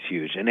industry is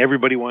huge and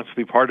everybody wants to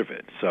be part of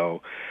it.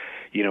 So,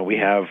 we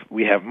have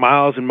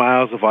miles and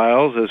miles of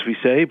aisles, as we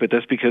say, but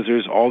that's because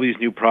there's all these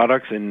new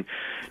products and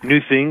new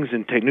things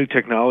and new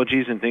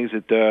technologies and things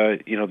that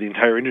the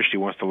entire industry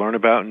wants to learn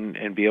about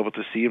and be able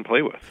to see and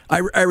play with.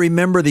 I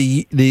remember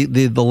the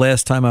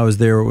last time I was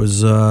there, it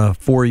was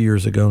 4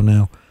 years ago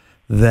now,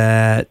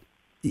 that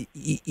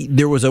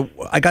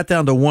I got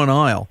down to one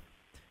aisle.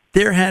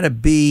 There had to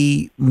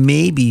be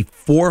maybe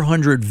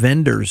 400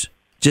 vendors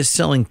just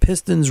selling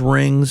pistons,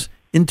 rings,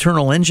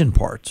 internal engine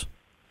parts.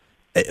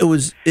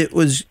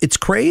 It's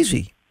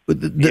crazy.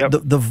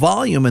 The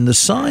volume and the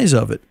size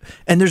of it.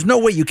 And there's no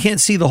way you can't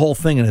see the whole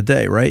thing in a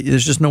day, right?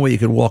 There's just no way you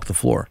could walk the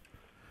floor.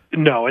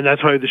 No, and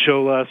that's why the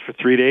show lasts for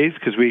 3 days,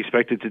 because we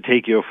expect it to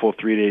take you a full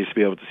 3 days to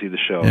be able to see the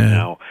show. Yeah.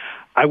 Now,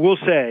 I will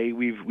say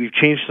we've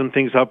changed some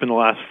things up in the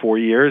last 4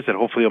 years that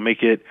hopefully will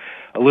make it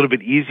a little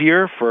bit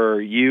easier for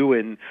you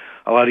and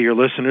a lot of your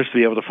listeners to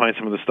be able to find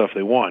some of the stuff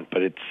they want.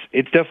 But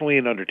it's definitely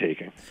an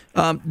undertaking.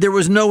 There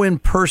was no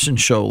in-person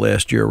show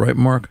last year, right,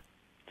 Mark?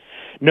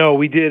 No,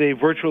 we did a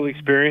virtual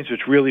experience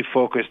which really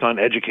focused on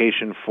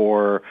education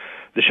for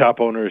the shop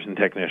owners and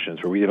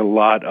technicians, where we did a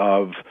lot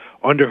of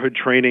underhood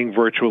training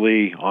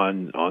virtually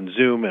on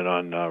Zoom and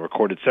on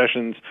recorded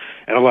sessions,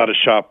 and a lot of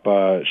shop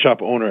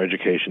owner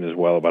education as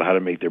well about how to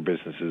make their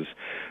businesses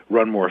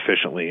run more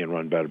efficiently and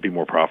run better, be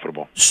more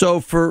profitable. So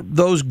for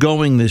those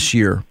going this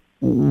year,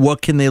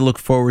 what can they look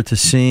forward to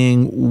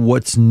seeing?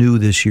 What's new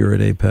this year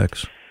at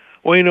APEX?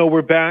 Well,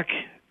 we're back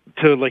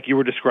to, like you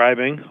were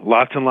describing,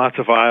 lots and lots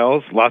of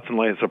aisles, lots and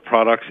lots of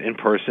products in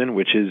person,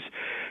 which is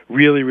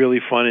really, really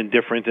fun and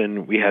different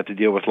than we had to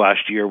deal with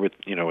last year with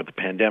the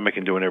pandemic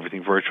and doing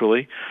everything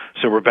virtually.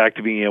 So we're back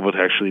to being able to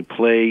actually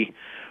play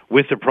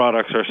with the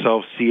products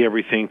ourselves, see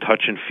everything,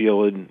 touch and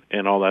feel it,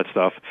 and all that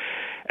stuff.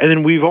 And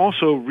then we've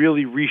also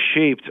really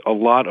reshaped a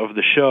lot of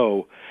the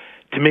show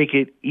to make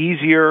it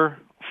easier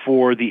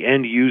for the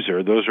end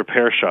user, those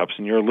repair shops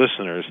and your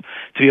listeners,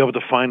 to be able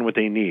to find what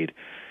they need.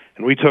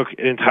 And we took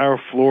an entire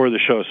floor of the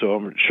show. So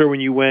I'm sure when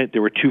you went,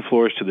 there were 2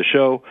 floors to the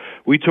show.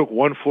 We took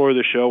 1 floor of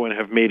the show and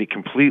have made it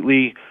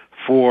completely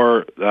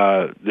for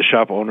the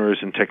shop owners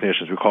and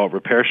technicians. We call it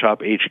Repair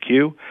Shop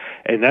HQ,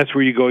 and that's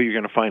where you go. You're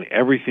going to find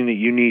everything that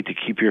you need to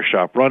keep your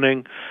shop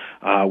running.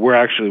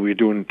 We're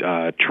doing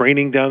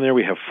training down there.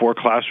 We have 4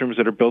 classrooms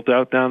that are built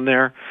out down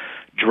there.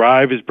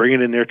 Drive is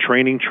bringing in their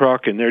training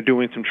truck, and they're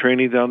doing some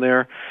training down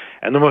there.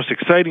 And the most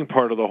exciting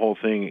part of the whole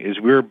thing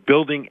is we're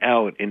building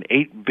out an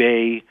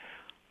 8-bay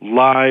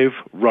live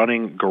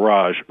running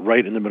garage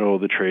right in the middle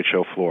of the trade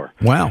show floor.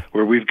 Wow.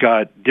 Where we've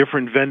got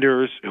different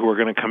vendors who are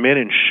going to come in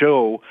and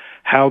show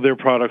how their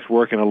products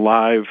work in a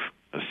live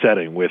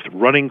setting with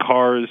running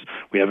cars.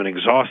 We have an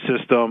exhaust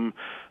system.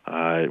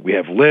 We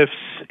have lifts.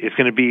 It's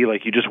going to be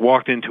like you just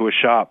walked into a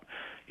shop,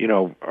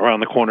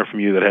 around the corner from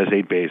you that has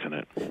 8 bays in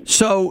it.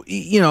 So,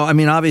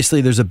 obviously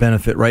there's a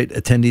benefit, right?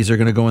 Attendees are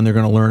going to go in, they're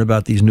going to learn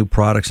about these new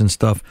products and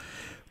stuff.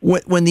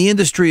 When the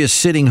industry is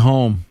sitting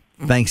home,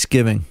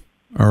 Thanksgiving,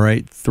 all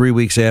right, 3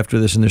 weeks after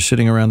this, and they're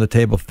sitting around the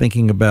table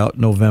thinking about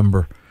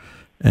November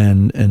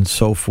and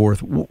so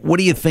forth, what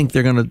do you think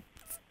they're going to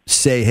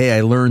say, hey,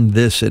 I learned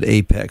this at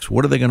Apex?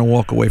 What are they going to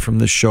walk away from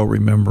this show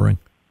remembering?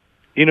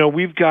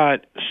 We've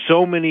got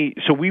so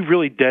we've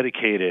really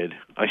dedicated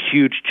a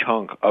huge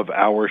chunk of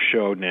our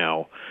show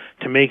now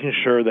to making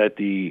sure that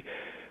the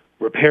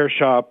repair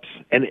shops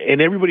and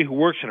everybody who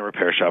works in a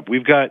repair shop,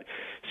 we've got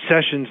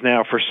sessions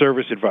now for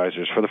service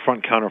advisors, for the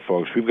front counter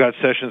folks. We've got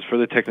sessions for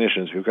the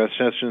technicians. We've got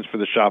sessions for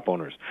the shop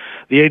owners.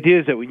 The idea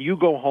is that when you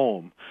go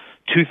home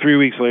 2-3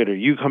 weeks later,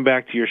 you come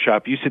back to your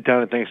shop, you sit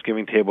down at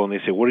Thanksgiving table, and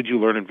they say, what did you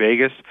learn in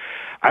Vegas?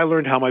 I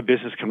learned how my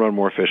business can run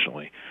more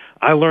efficiently.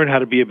 I learned how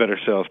to be a better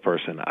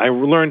salesperson. I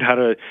learned how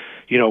to,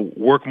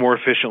 work more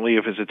efficiently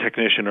if it's a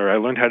technician, or I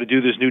learned how to do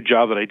this new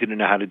job that I didn't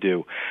know how to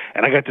do.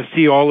 And I got to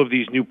see all of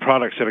these new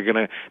products that are going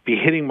to be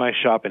hitting my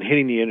shop and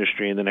hitting the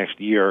industry in the next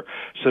year,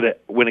 so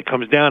that when it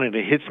comes down and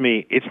it hits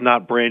me, it's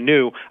not brand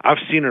new. I've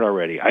seen it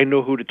already. I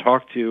know who to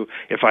talk to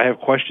if I have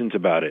questions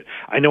about it.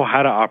 I know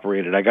how to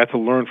operate it. I got to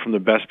learn from the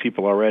best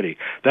people already.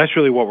 That's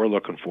really what we're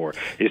looking for,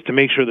 is to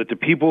make sure that the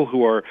people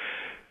who are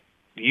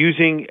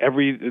using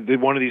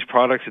one of these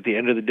products at the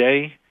end of the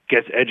day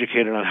gets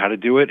educated on how to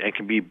do it and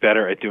can be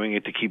better at doing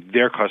it to keep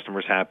their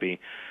customers happy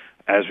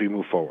as we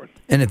move forward.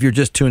 And if you're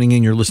just tuning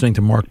in, you're listening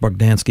to Mark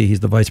Bogdansky. He's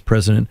the Vice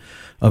President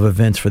of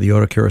Events for the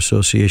Auto Care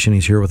Association.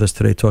 He's here with us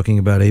today talking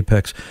about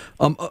Apex.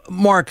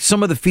 Mark,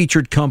 some of the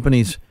featured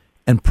companies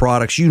and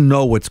products,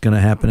 what's going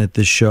to happen at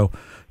this show.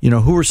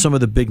 Who are some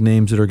of the big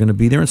names that are going to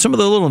be there, and some of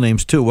the little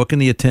names too? What can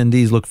the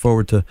attendees look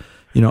forward to,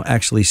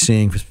 actually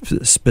seeing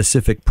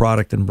specific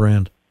product and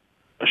brand?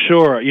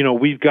 Sure.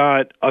 We've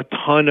got a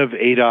ton of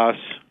ADAS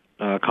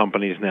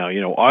companies now.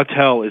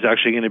 Autel is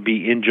actually going to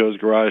be in Joe's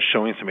garage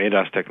showing some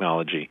ADAS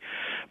technology.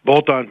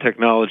 Bolt-On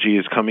Technology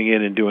is coming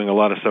in and doing a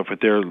lot of stuff with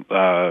their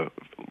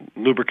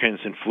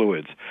lubricants and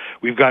fluids.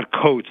 We've got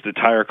Coates, the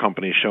tire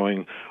company,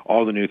 showing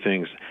all the new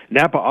things.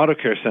 Napa Auto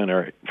Care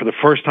Center, for the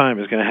first time,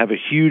 is going to have a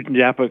huge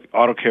Napa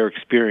Auto Care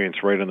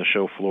experience right on the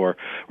show floor,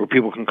 where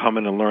people can come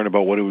in and learn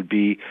about what it would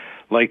be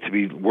like to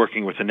be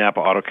working with the Napa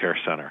Auto Care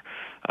Center.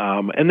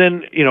 And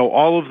then,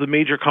 all of the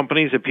major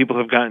companies that people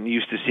have gotten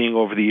used to seeing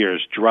over the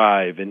years,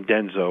 Drive and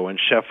Denso and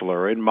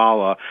Scheffler and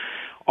Mala,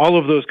 all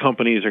of those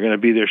companies are going to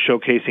be there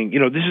showcasing.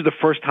 This is the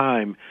first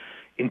time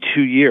in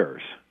 2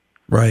 years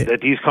that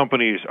these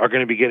companies are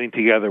going to be getting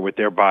together with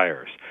their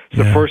buyers. It's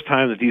the first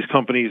time that these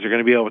companies are going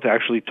to be able to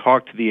actually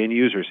talk to the end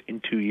users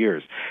in 2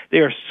 years. They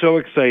are so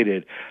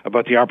excited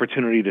about the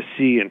opportunity to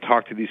see and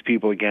talk to these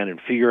people again and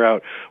figure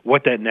out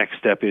what that next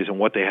step is and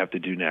what they have to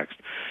do next.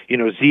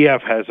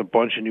 ZF has a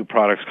bunch of new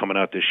products coming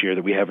out this year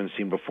that we haven't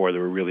seen before that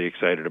we're really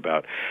excited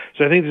about.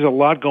 So I think there's a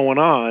lot going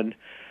on.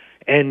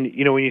 And,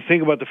 when you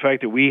think about the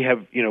fact that we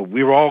have,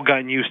 we've all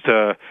gotten used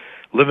to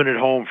living at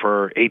home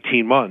for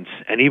 18 months,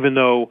 and even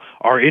though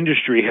our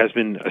industry has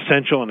been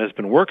essential and has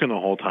been working the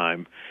whole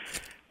time,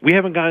 we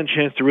haven't gotten a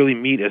chance to really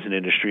meet as an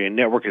industry and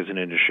network as an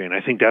industry, and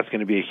I think that's going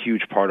to be a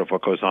huge part of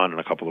what goes on in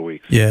a couple of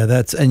weeks.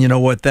 Yeah, and you know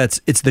what?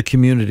 It's the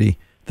community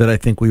that I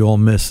think we all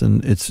miss,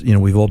 and it's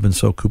we've all been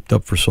so cooped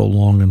up for so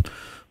long, and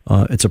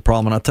it's a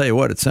problem. And I'll tell you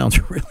what, it sounds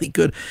really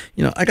good.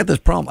 I got this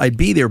problem. I'd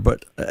be there,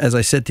 but as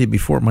I said to you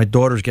before, my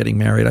daughter's getting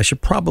married. I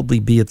should probably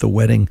be at the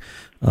wedding.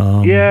 There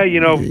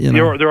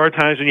are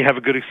times when you have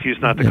a good excuse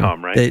not to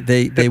come, right?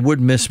 They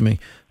would miss me.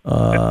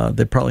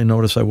 They probably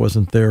noticed I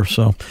wasn't there.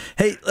 So,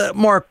 hey,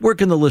 Mark, where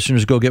can the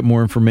listeners go get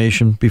more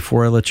information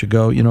before I let you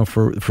go?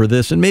 For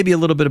this, and maybe a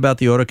little bit about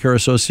the Auto Care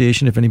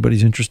Association if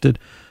anybody's interested.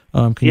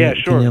 Can you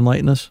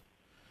enlighten us?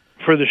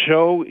 For the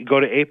show, go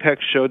to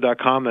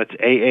apexshow.com. That's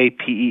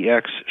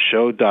AAPEX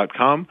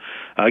show.com.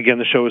 Again,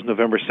 the show is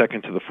November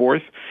 2nd to the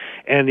 4th.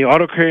 And the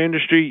auto care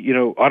industry,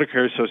 Auto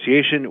Care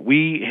Association,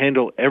 we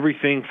handle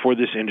everything for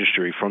this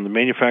industry, from the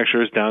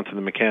manufacturers down to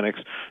the mechanics,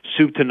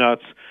 soup to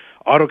nuts.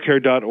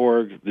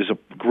 Autocare.org. There's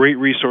great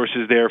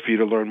resources there for you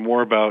to learn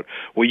more about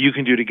what you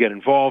can do to get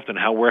involved and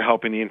how we're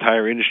helping the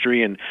entire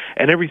industry and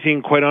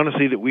everything, quite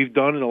honestly, that we've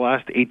done in the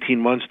last 18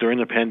 months during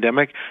the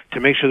pandemic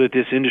to make sure that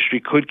this industry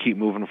could keep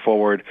moving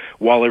forward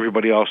while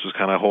everybody else was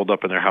kind of holed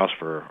up in their house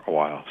for a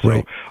while. So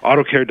right.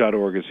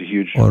 Autocare.org is a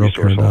huge resource.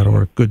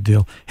 Autocare.org. Good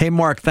deal. Hey,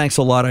 Mark, thanks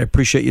a lot. I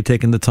appreciate you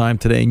taking the time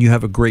today, and you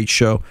have a great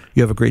show.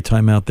 You have a great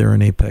time out there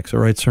in Apex.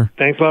 All right, sir?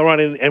 Thanks a lot, Ron,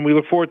 and we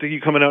look forward to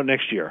you coming out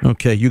next year.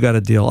 Okay, you got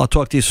a deal. I'll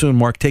talk to you soon,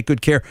 Mark. Take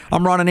good care.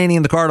 I'm Ron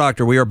Ananian, the Car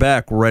Doctor. We are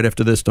back right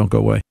after this. Don't go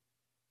away.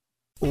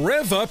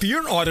 Rev up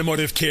your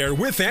automotive care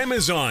with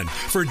Amazon.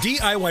 For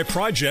DIY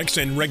projects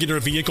and regular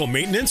vehicle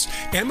maintenance,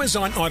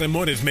 Amazon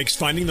Automotive makes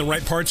finding the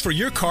right parts for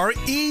your car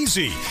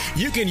easy.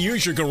 You can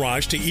use your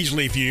garage to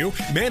easily view,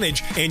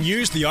 manage, and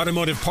use the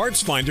Automotive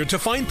Parts Finder to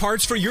find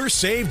parts for your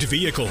saved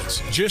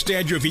vehicles. Just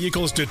add your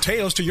vehicle's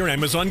details to your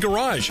Amazon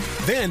garage.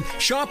 Then,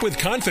 shop with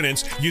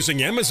confidence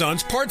using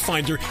Amazon's Part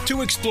Finder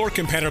to explore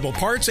compatible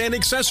parts and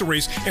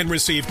accessories and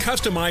receive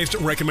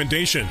customized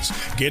recommendations.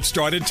 Get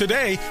started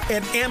today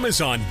at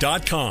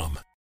Amazon.com.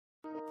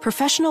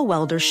 Professional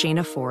welder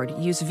Shayna Ford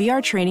used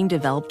VR training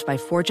developed by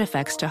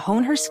ForgeFX to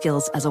hone her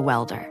skills as a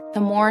welder. The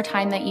more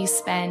time that you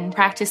spend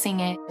practicing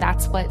it,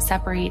 that's what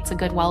separates a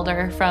good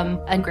welder from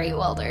a great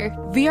welder.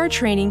 VR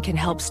training can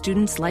help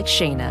students like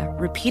Shayna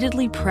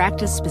repeatedly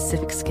practice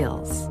specific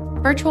skills.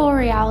 Virtual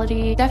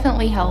reality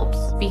definitely helps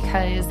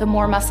because the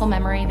more muscle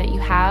memory that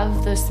you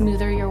have, the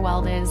smoother your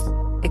weld is.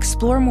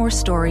 Explore more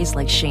stories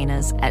like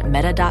Shayna's at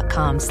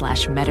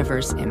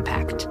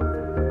meta.com/metaverseimpact.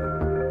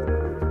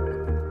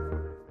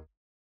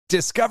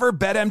 Discover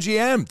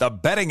BetMGM, the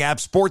betting app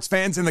sports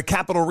fans in the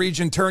capital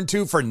region turn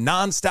to for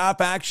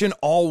nonstop action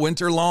all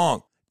winter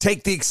long.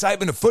 Take the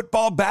excitement of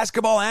football,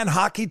 basketball, and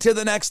hockey to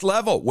the next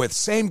level with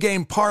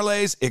same-game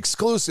parlays,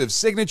 exclusive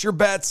signature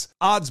bets,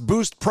 odds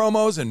boost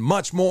promos, and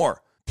much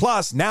more.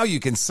 Plus, now you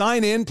can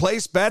sign in,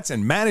 place bets,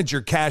 and manage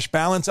your cash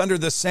balance under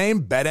the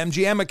same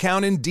BetMGM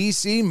account in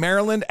D.C.,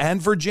 Maryland, and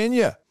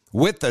Virginia.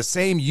 With the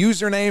same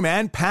username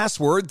and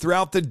password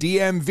throughout the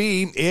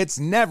DMV, it's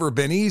never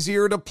been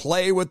easier to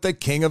play with the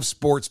king of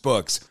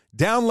sportsbooks.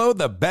 Download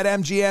the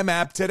BetMGM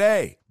app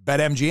today.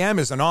 BetMGM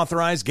is an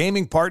authorized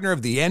gaming partner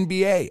of the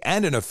NBA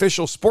and an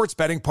official sports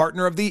betting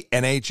partner of the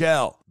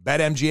NHL.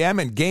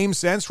 BetMGM and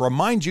GameSense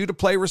remind you to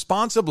play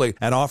responsibly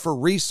and offer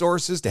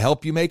resources to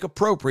help you make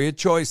appropriate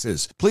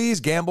choices.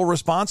 Please gamble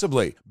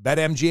responsibly.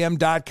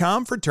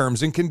 BetMGM.com for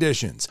terms and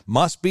conditions.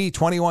 Must be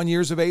 21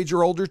 years of age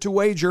or older to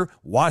wager.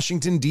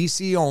 Washington,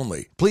 D.C.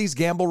 only. Please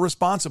gamble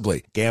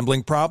responsibly.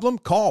 Gambling problem?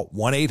 Call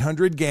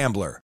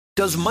 1-800-GAMBLER.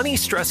 Does money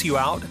stress you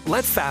out?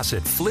 Let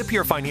Facet flip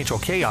your financial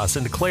chaos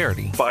into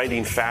clarity.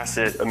 Finding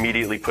Facet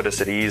immediately put us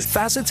at ease.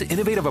 Facet's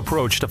innovative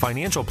approach to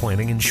financial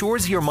planning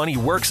ensures your money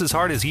works as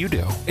hard as you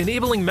do,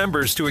 enabling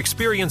members to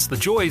experience the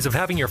joys of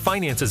having your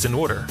finances in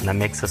order. That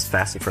makes us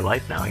Facet for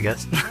life now, I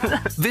guess.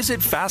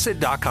 Visit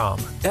Facet.com,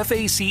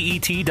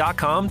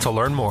 FACET.com to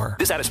learn more.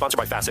 This ad is sponsored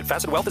by Facet.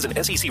 Facet Wealth is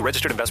an SEC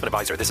registered investment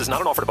advisor. This is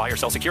not an offer to buy or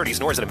sell securities,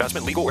 nor is it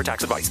investment, legal, or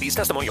tax advice. These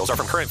testimonials are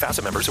from current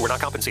Facet members who are not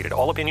compensated.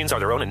 All opinions are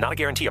their own and not a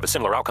guarantee of a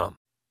similar outcome.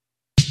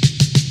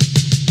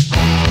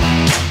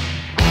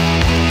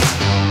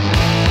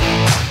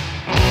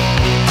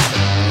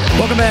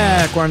 Welcome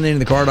back, Ron Ananian,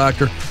 the Car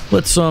Doctor.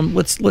 Let's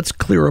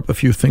clear up a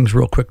few things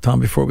real quick, Tom,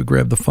 before we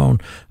grab the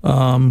phone.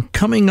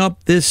 Coming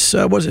up this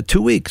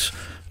 2 weeks.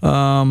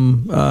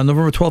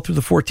 November 12th through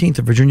the 14th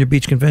at Virginia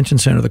Beach Convention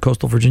Center, the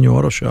Coastal Virginia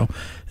Auto Show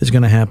is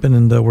going to happen,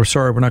 and we're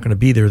sorry we're not going to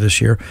be there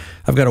this year.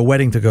 I've got a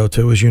wedding to go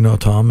to, as you know,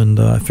 Tom, and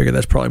I figure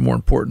that's probably more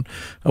important.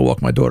 I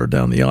walk my daughter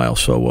down the aisle,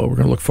 so we're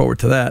going to look forward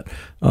to that.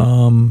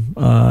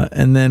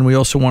 And then we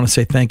also want to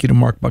say thank you to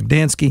Mark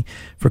Bogdansky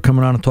for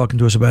coming on and talking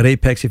to us about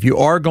Apex. If you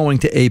are going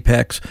to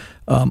Apex,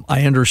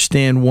 I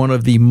understand one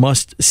of the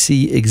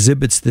must-see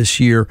exhibits this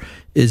year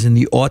is in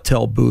the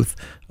Autel booth.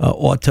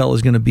 Autel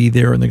is going to be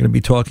there, and they're going to be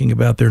talking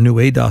about their new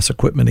ADAS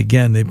equipment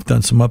again. They've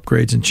done some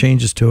upgrades and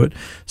changes to it,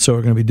 so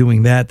we're going to be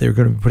doing that. They're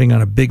going to be putting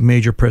on a big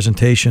major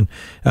presentation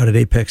out at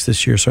Apex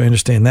this year, so I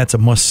understand that's a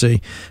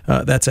must-see.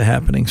 That's a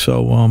happening.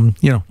 So,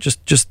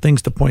 just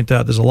things to point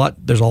out. There's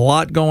a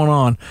lot going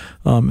on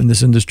in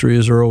this industry,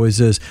 as there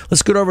always is.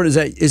 Let's get over to,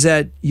 is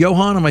that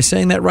Johan? Am I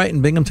saying that right?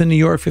 In Binghamton, New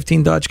York,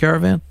 15 Dodge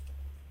Caravan?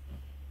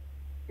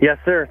 Yes,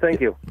 sir.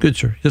 Thank you. Good,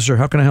 sir. Yes, sir.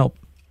 How can I help?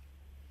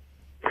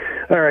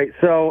 All right.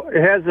 So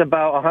it has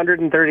about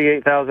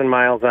 138,000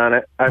 miles on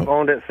it. I've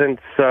owned it since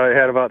it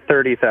had about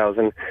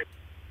 30,000.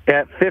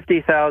 At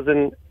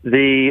 50,000,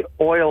 the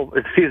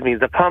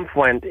pump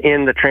went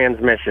in the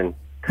transmission.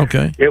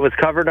 Okay. It was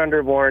covered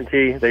under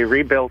warranty. They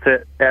rebuilt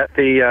it at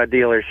the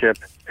dealership.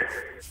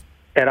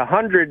 At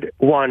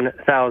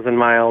 101,000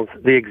 miles,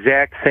 the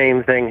exact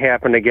same thing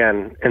happened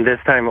again, and this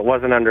time it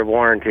wasn't under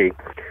warranty.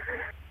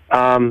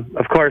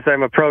 Of course,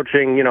 I'm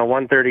approaching,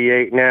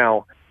 138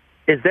 now.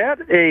 Is that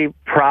a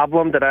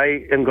problem that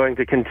I am going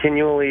to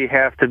continually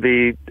have to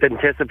be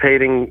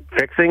anticipating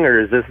fixing,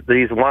 or is this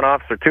these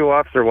one-offs or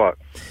two-offs or what?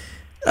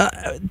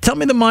 Tell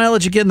me the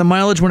mileage again, the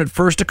mileage when it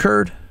first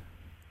occurred?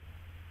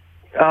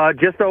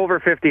 Just over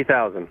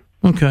 50,000.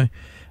 Okay.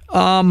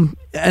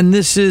 And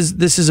this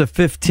is a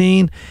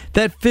 15.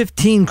 That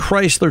 15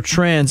 Chrysler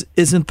Trans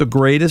isn't the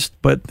greatest,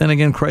 but then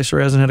again,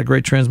 Chrysler hasn't had a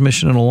great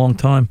transmission in a long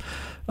time.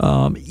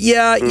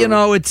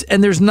 It's,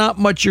 and there's not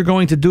much you're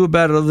going to do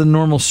about it other than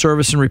normal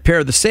service and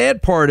repair. The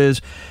sad part is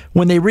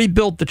when they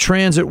rebuilt the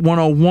Transit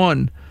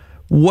 101,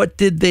 what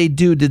did they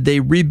do? Did they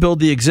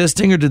rebuild the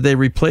existing, or did they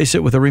replace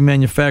it with a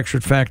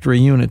remanufactured factory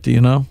unit? Do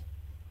you know?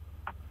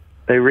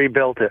 They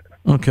rebuilt it.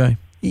 Okay.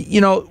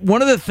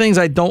 One of the things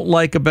I don't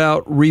like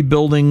about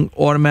rebuilding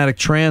automatic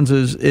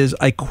Transits is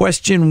I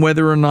question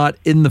whether or not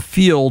in the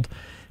field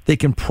they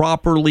can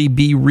properly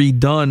be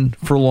redone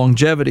for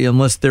longevity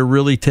unless they're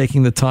really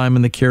taking the time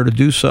and the care to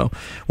do so.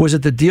 Was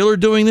it the dealer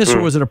doing this,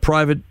 or was it a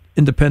private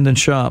independent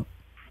shop?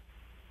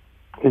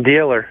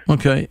 Dealer.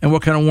 Okay. And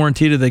what kind of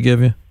warranty did they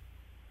give you?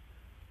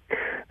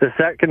 The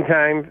second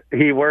time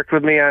he worked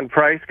with me on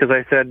price, because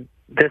I said,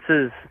 this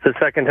is the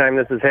second time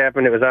this has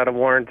happened. It was out of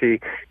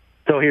warranty.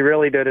 So he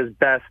really did his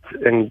best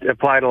and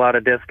applied a lot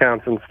of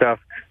discounts and stuff.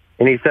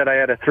 And he said I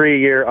had a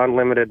 3-year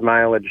unlimited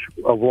mileage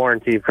of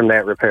warranty from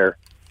that repair.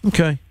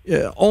 Okay.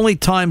 Yeah, only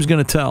time's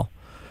going to tell.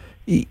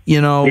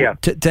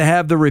 To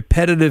have the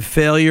repetitive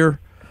failure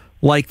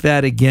like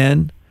that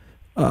again,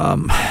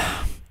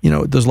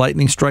 does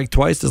lightning strike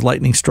twice? Does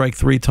lightning strike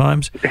 3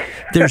 times?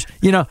 There's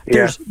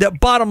the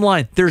bottom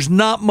line. There's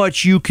not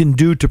much you can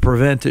do to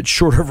prevent it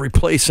short of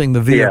replacing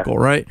the vehicle,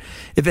 right?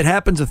 If it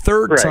happens a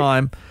third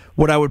time,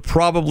 what I would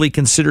probably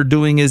consider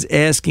doing is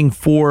asking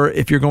for,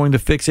 if you're going to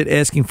fix it,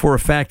 asking for a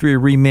factory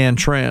reman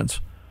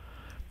trans.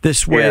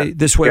 This way,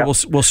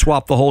 we'll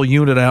swap the whole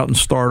unit out and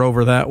start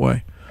over that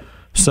way.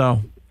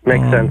 So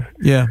makes sense.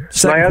 Yeah.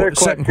 My other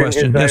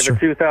question is, yes, I have a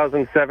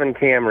 2007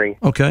 Camry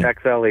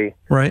XLE.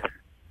 Right.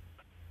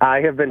 I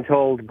have been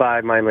told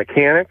by my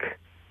mechanic,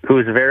 who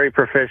is very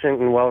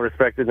proficient and well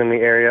respected in the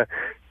area,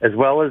 as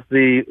well as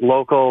the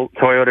local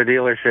Toyota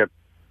dealership,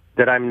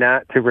 that I'm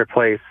not to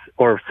replace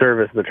or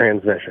service the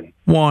transmission.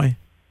 Why?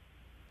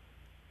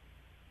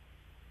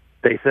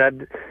 They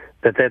said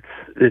that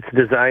it's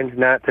designed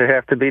not to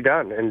have to be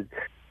done, and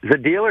the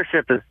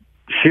dealership is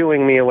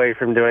shooing me away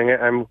from doing it.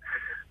 I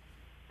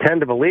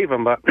tend to believe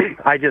them, but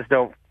I just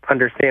don't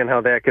understand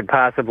how that could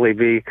possibly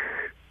be,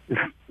 a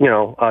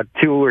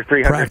 200,000 or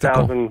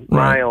 300,000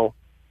 mile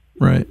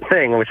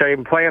thing, which I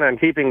plan on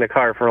keeping the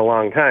car for a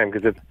long time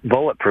because it's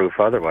bulletproof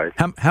otherwise.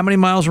 How many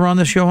miles are on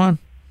this, Johan?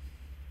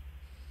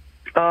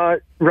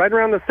 Right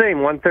around the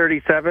same,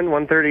 137,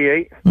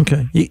 138.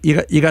 Okay,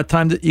 you got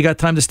time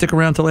to stick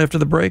around till after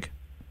the break?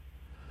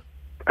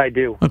 I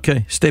do.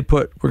 Okay, stay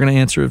put. We're going to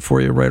answer it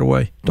for you right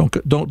away.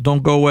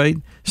 Don't go away.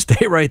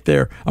 Stay right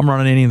there. I'm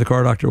Ron Ananian, the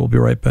Car Doctor. We'll be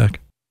right back.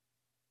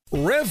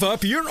 Rev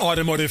up your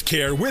automotive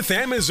care with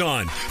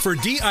Amazon. For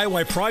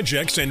DIY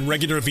projects and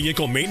regular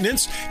vehicle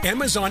maintenance,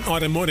 Amazon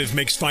Automotive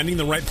makes finding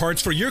the right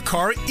parts for your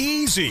car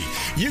easy.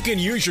 You can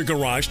use your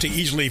garage to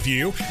easily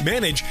view,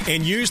 manage,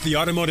 and use the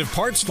Automotive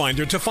Parts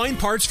Finder to find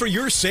parts for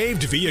your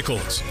saved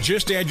vehicles.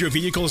 Just add your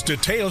vehicle's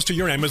details to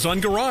your Amazon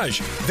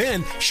garage.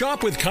 Then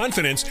shop with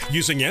confidence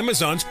using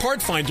Amazon's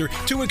Part Finder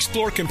to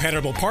explore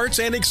compatible parts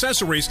and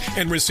accessories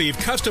and receive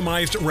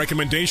customized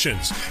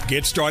recommendations.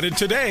 Get started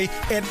today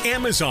at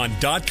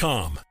Amazon.com.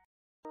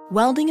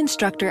 Welding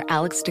instructor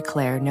Alex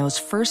DeClaire knows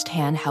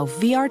firsthand how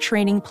VR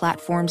training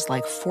platforms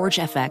like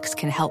ForgeFX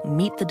can help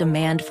meet the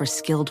demand for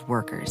skilled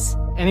workers.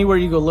 Anywhere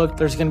you go look,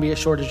 there's going to be a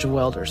shortage of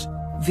welders.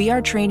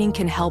 VR training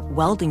can help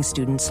welding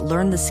students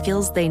learn the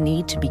skills they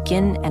need to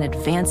begin and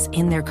advance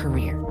in their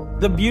career.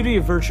 The beauty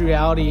of virtual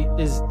reality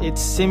is it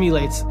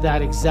simulates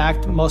that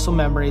exact muscle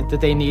memory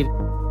that they need.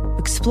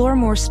 Explore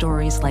more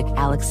stories like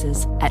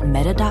Alex's at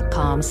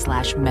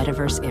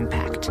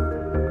meta.com/metaverseimpact.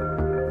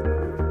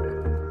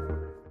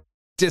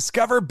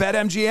 Discover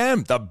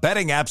BetMGM, the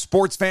betting app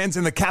sports fans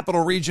in the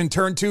capital region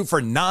turn to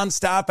for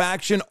nonstop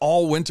action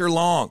all winter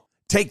long.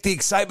 Take the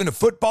excitement of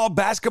football,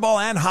 basketball,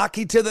 and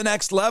hockey to the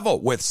next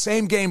level with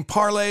same-game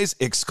parlays,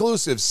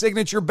 exclusive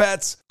signature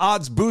bets,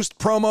 odds boost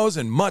promos,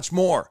 and much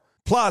more.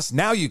 Plus,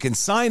 now you can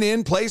sign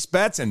in, place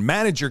bets, and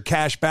manage your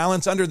cash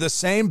balance under the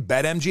same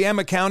BetMGM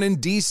account in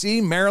D.C.,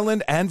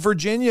 Maryland, and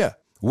Virginia.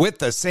 With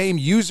the same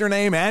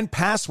username and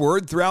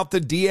password throughout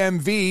the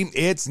DMV,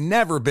 it's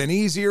never been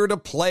easier to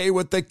play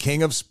with the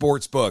king of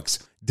sportsbooks.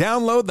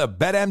 Download the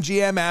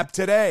BetMGM app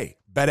today.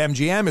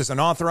 BetMGM is an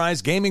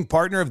authorized gaming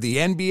partner of the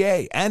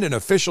NBA and an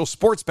official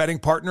sports betting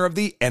partner of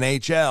the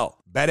NHL.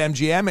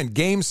 BetMGM and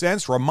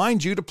GameSense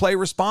remind you to play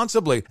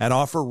responsibly and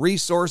offer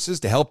resources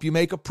to help you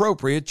make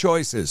appropriate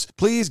choices.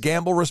 Please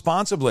gamble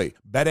responsibly.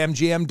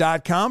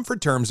 BetMGM.com for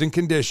terms and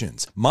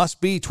conditions. Must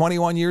be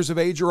 21 years of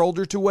age or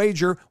older to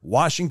wager.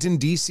 Washington,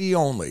 D.C.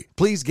 only.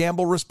 Please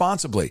gamble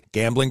responsibly.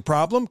 Gambling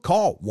problem?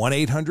 Call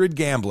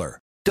 1-800-GAMBLER.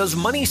 Does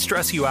money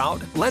stress you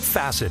out? Let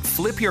Facet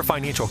flip your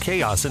financial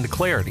chaos into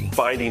clarity.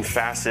 Finding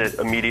Facet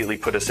immediately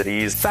put us at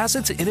ease.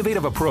 Facet's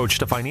innovative approach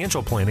to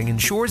financial planning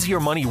ensures your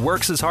money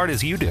works as hard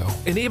as you do,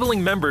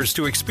 enabling members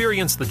to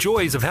experience the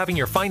joys of having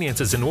your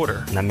finances in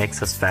order. And that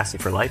makes us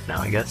Facet for life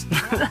now, I guess.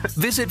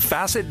 Visit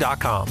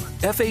Facet.com,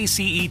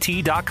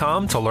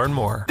 FACET.com to learn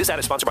more. This ad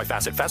is sponsored by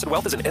Facet. Facet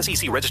Wealth is an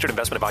SEC registered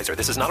investment advisor.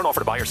 This is not an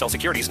offer to buy or sell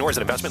securities, nor is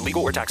it investment,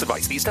 legal, or tax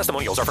advice. These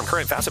testimonials are from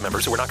current Facet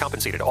members who are not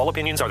compensated. All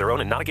opinions are their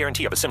own and not a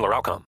guarantee of a similar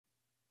outcome.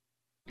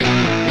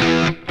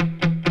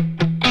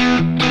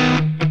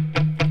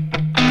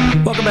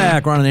 Welcome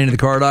back, Ron Ananian, the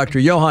Car Doctor.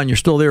 Johan, you're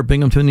still there,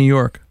 Binghamton, New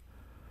York.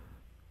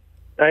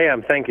 I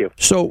am, thank you.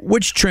 So,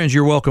 which trans?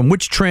 You're welcome.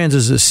 Which trans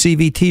is this,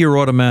 CVT or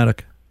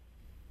automatic?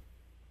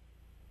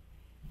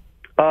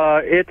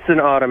 It's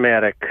an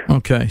automatic.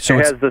 Okay, so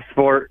it has the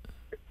sport.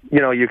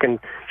 You can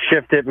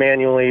shift it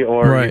manually,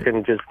 or you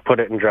can just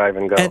put it in drive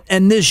and go.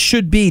 And this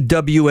should be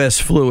WS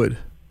fluid.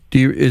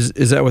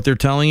 Is that what they're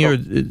telling you, or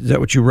is that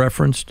what you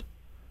referenced?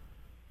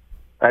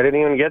 I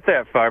didn't even get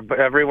that far, but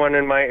everyone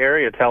in my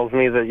area tells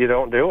me that you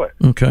don't do it.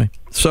 Okay.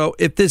 So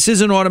if this is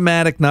an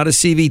automatic, not a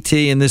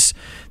CVT, and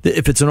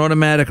if it's an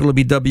automatic, it'll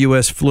be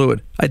WS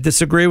fluid. I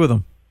disagree with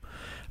them.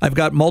 I've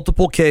got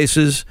multiple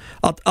cases.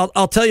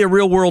 I'll tell you a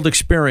real-world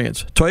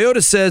experience.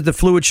 Toyota says the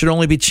fluid should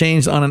only be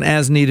changed on an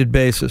as-needed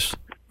basis.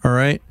 All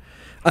right?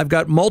 I've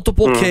got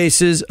multiple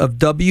cases of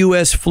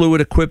WS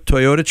fluid-equipped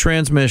Toyota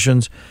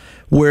transmissions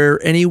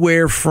where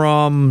anywhere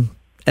from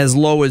as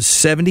low as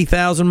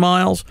 70,000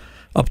 miles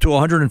up to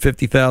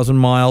 150,000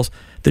 miles,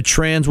 the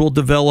trans will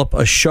develop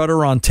a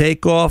shudder on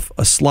takeoff,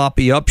 a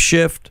sloppy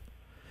upshift,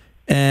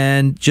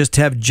 and just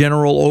have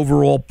general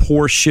overall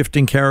poor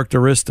shifting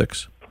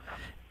characteristics.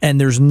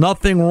 And there's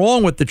nothing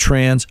wrong with the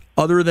trans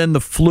other than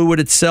the fluid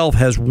itself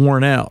has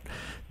worn out.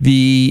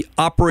 The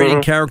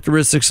operating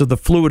characteristics of the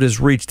fluid has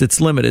reached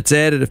its limit. Its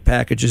additive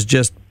package is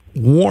just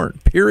worn,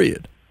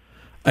 period.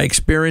 I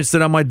experienced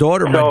it on my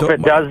daughter. So if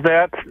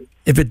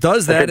it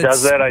does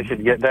that, I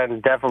should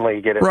definitely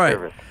get it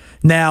serviced.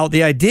 Now,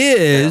 the idea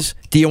is,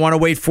 do you want to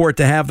wait for it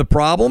to have the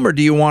problem, or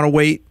do you want to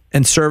wait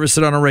and service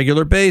it on a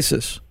regular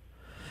basis?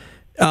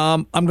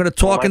 I'm going to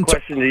talk. My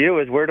question to you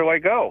is, where do I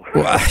go?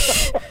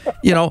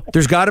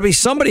 There's got to be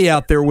somebody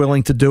out there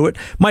willing to do it.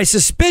 My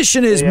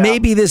suspicion is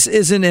maybe this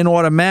isn't an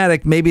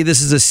automatic. Maybe this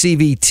is a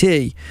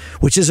CVT,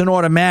 which is an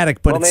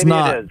automatic, but it's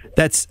not. It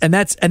is.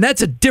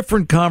 That's a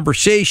different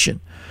conversation.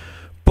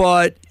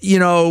 But,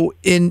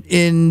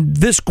 in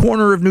this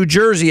corner of New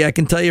Jersey, I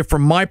can tell you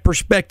from my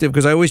perspective,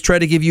 because I always try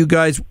to give you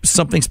guys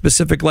something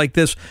specific like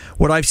this,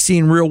 what I've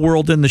seen real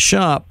world in the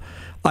shop,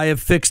 I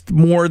have fixed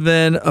more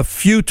than a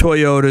few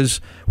Toyotas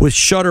with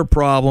shudder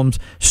problems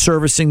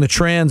servicing the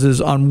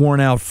transes on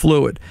worn-out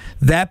fluid.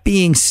 That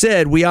being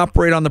said, we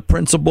operate on the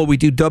principle we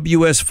do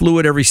WS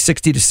fluid every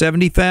 60 to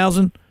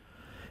 70,000.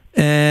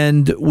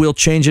 And we'll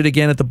change it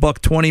again at the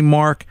 $120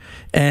 mark.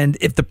 And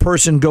if the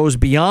person goes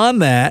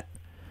beyond that,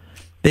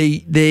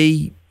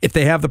 if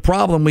they have the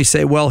problem, we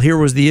say, well, here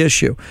was the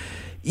issue.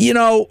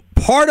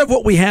 Part of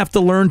what we have to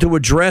learn to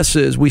address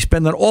is we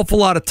spend an awful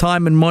lot of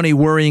time and money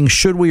worrying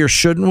should we or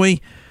shouldn't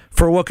we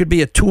for what could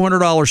be a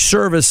 $200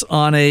 service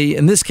on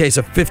in this case,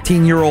 a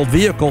 15-year-old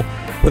vehicle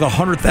with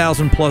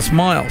 100,000 plus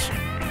miles.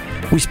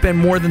 We spend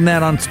more than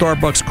that on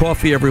Starbucks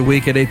coffee every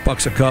week at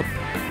 $8 a cup.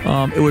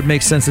 It would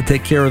make sense to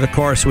take care of the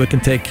car so it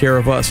can take care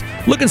of us.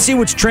 Look and see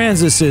which trans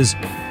this is,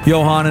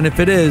 Johan, and if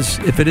it is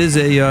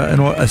an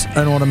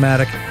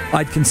automatic,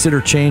 I'd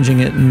consider changing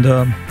it.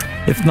 And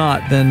if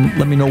not, then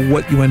let me know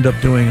what you end up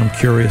doing. I'm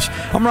curious.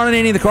 I'm Ron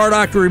Ananian, the Car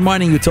Doctor,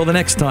 reminding you till the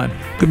next time,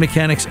 good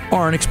mechanics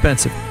aren't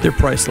expensive. They're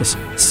priceless.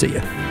 See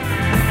ya.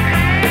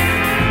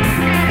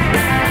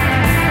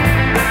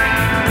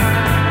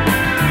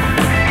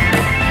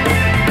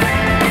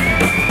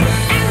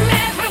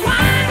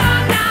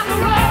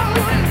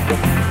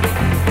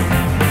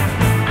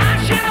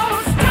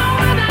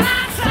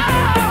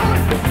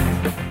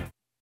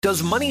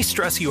 Does money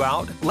stress you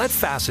out? Let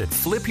Facet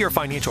flip your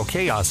financial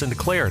chaos into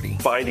clarity.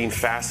 Finding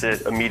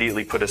Facet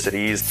immediately put us at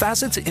ease.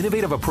 Facet's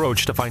innovative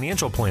approach to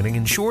financial planning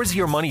ensures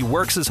your money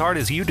works as hard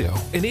as you do,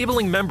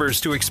 enabling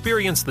members to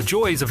experience the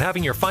joys of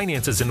having your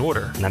finances in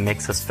order. And that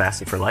makes us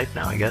Facet for life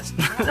now, I guess.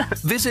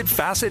 Visit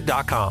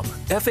Facet.com,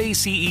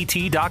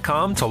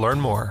 FACET.com to learn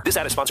more. This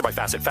ad is sponsored by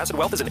Facet. Facet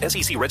Wealth is an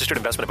SEC registered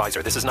investment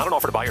advisor. This is not an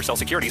offer to buy or sell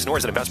securities, nor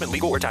is it investment,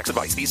 legal, or tax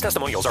advice. These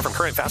testimonials are from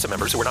current Facet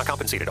members who are not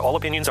compensated. All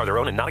opinions are their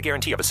own and not a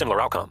guarantee of a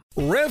similar outcome.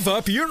 Rev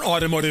up your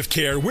automotive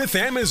care with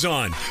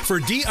Amazon. For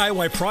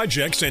DIY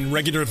projects and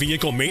regular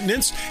vehicle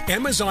maintenance,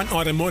 Amazon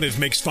Automotive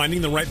makes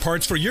finding the right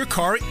parts for your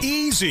car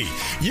easy.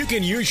 You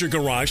can use your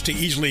garage to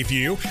easily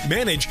view,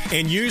 manage,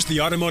 and use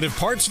the automotive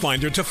parts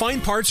finder to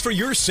find parts for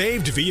your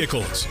saved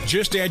vehicles.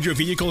 Just add your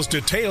vehicle's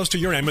details to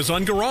your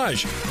Amazon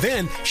garage.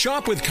 Then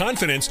shop with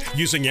confidence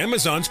using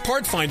Amazon's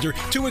part finder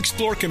to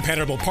explore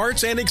compatible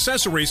parts and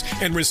accessories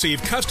and receive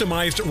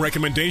customized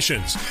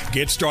recommendations.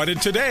 Get started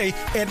today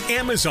at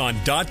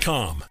Amazon.com.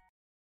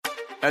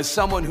 As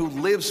someone who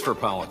lives for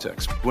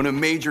politics, when a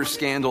major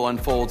scandal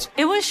unfolds,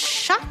 it was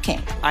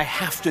shocking. I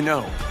have to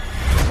know.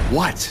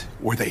 What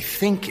were they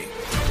thinking?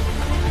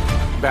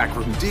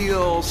 Backroom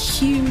deals,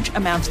 huge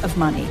amounts of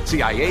money,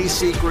 CIA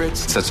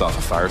secrets, sets off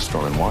a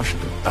firestorm in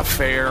Washington,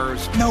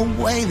 affairs. No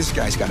way this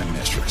guy's got a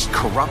mistress.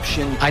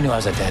 Corruption. I knew I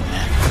was a dead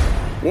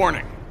man.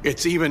 Warning,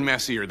 it's even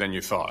messier than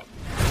you thought.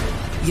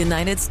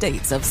 United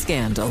States of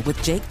Scandal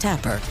with Jake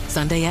Tapper,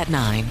 Sunday at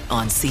 9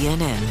 on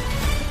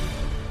CNN.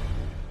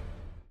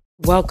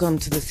 Welcome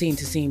to the Scene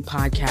to Scene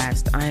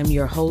podcast. I am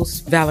your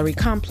host, Valerie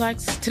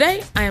Complex.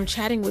 Today, I am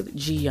chatting with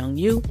Ji Young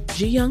Yoo.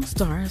 Ji Young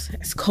stars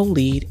as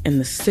co-lead in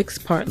the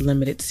 6-part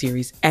limited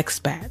series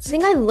Expats. I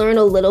think I learn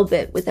a little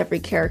bit with every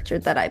character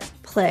that I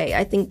play.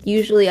 I think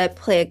usually I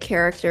play a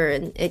character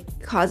and it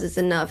causes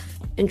enough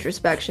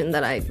introspection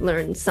that I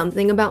learn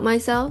something about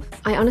myself.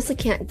 I honestly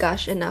can't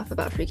gush enough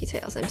about Freaky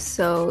Tales. I'm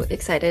so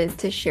excited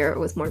to share it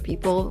with more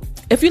people.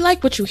 If you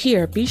like what you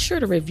hear, be sure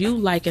to review,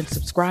 like, and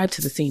subscribe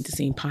to the Scene to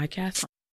Scene podcast.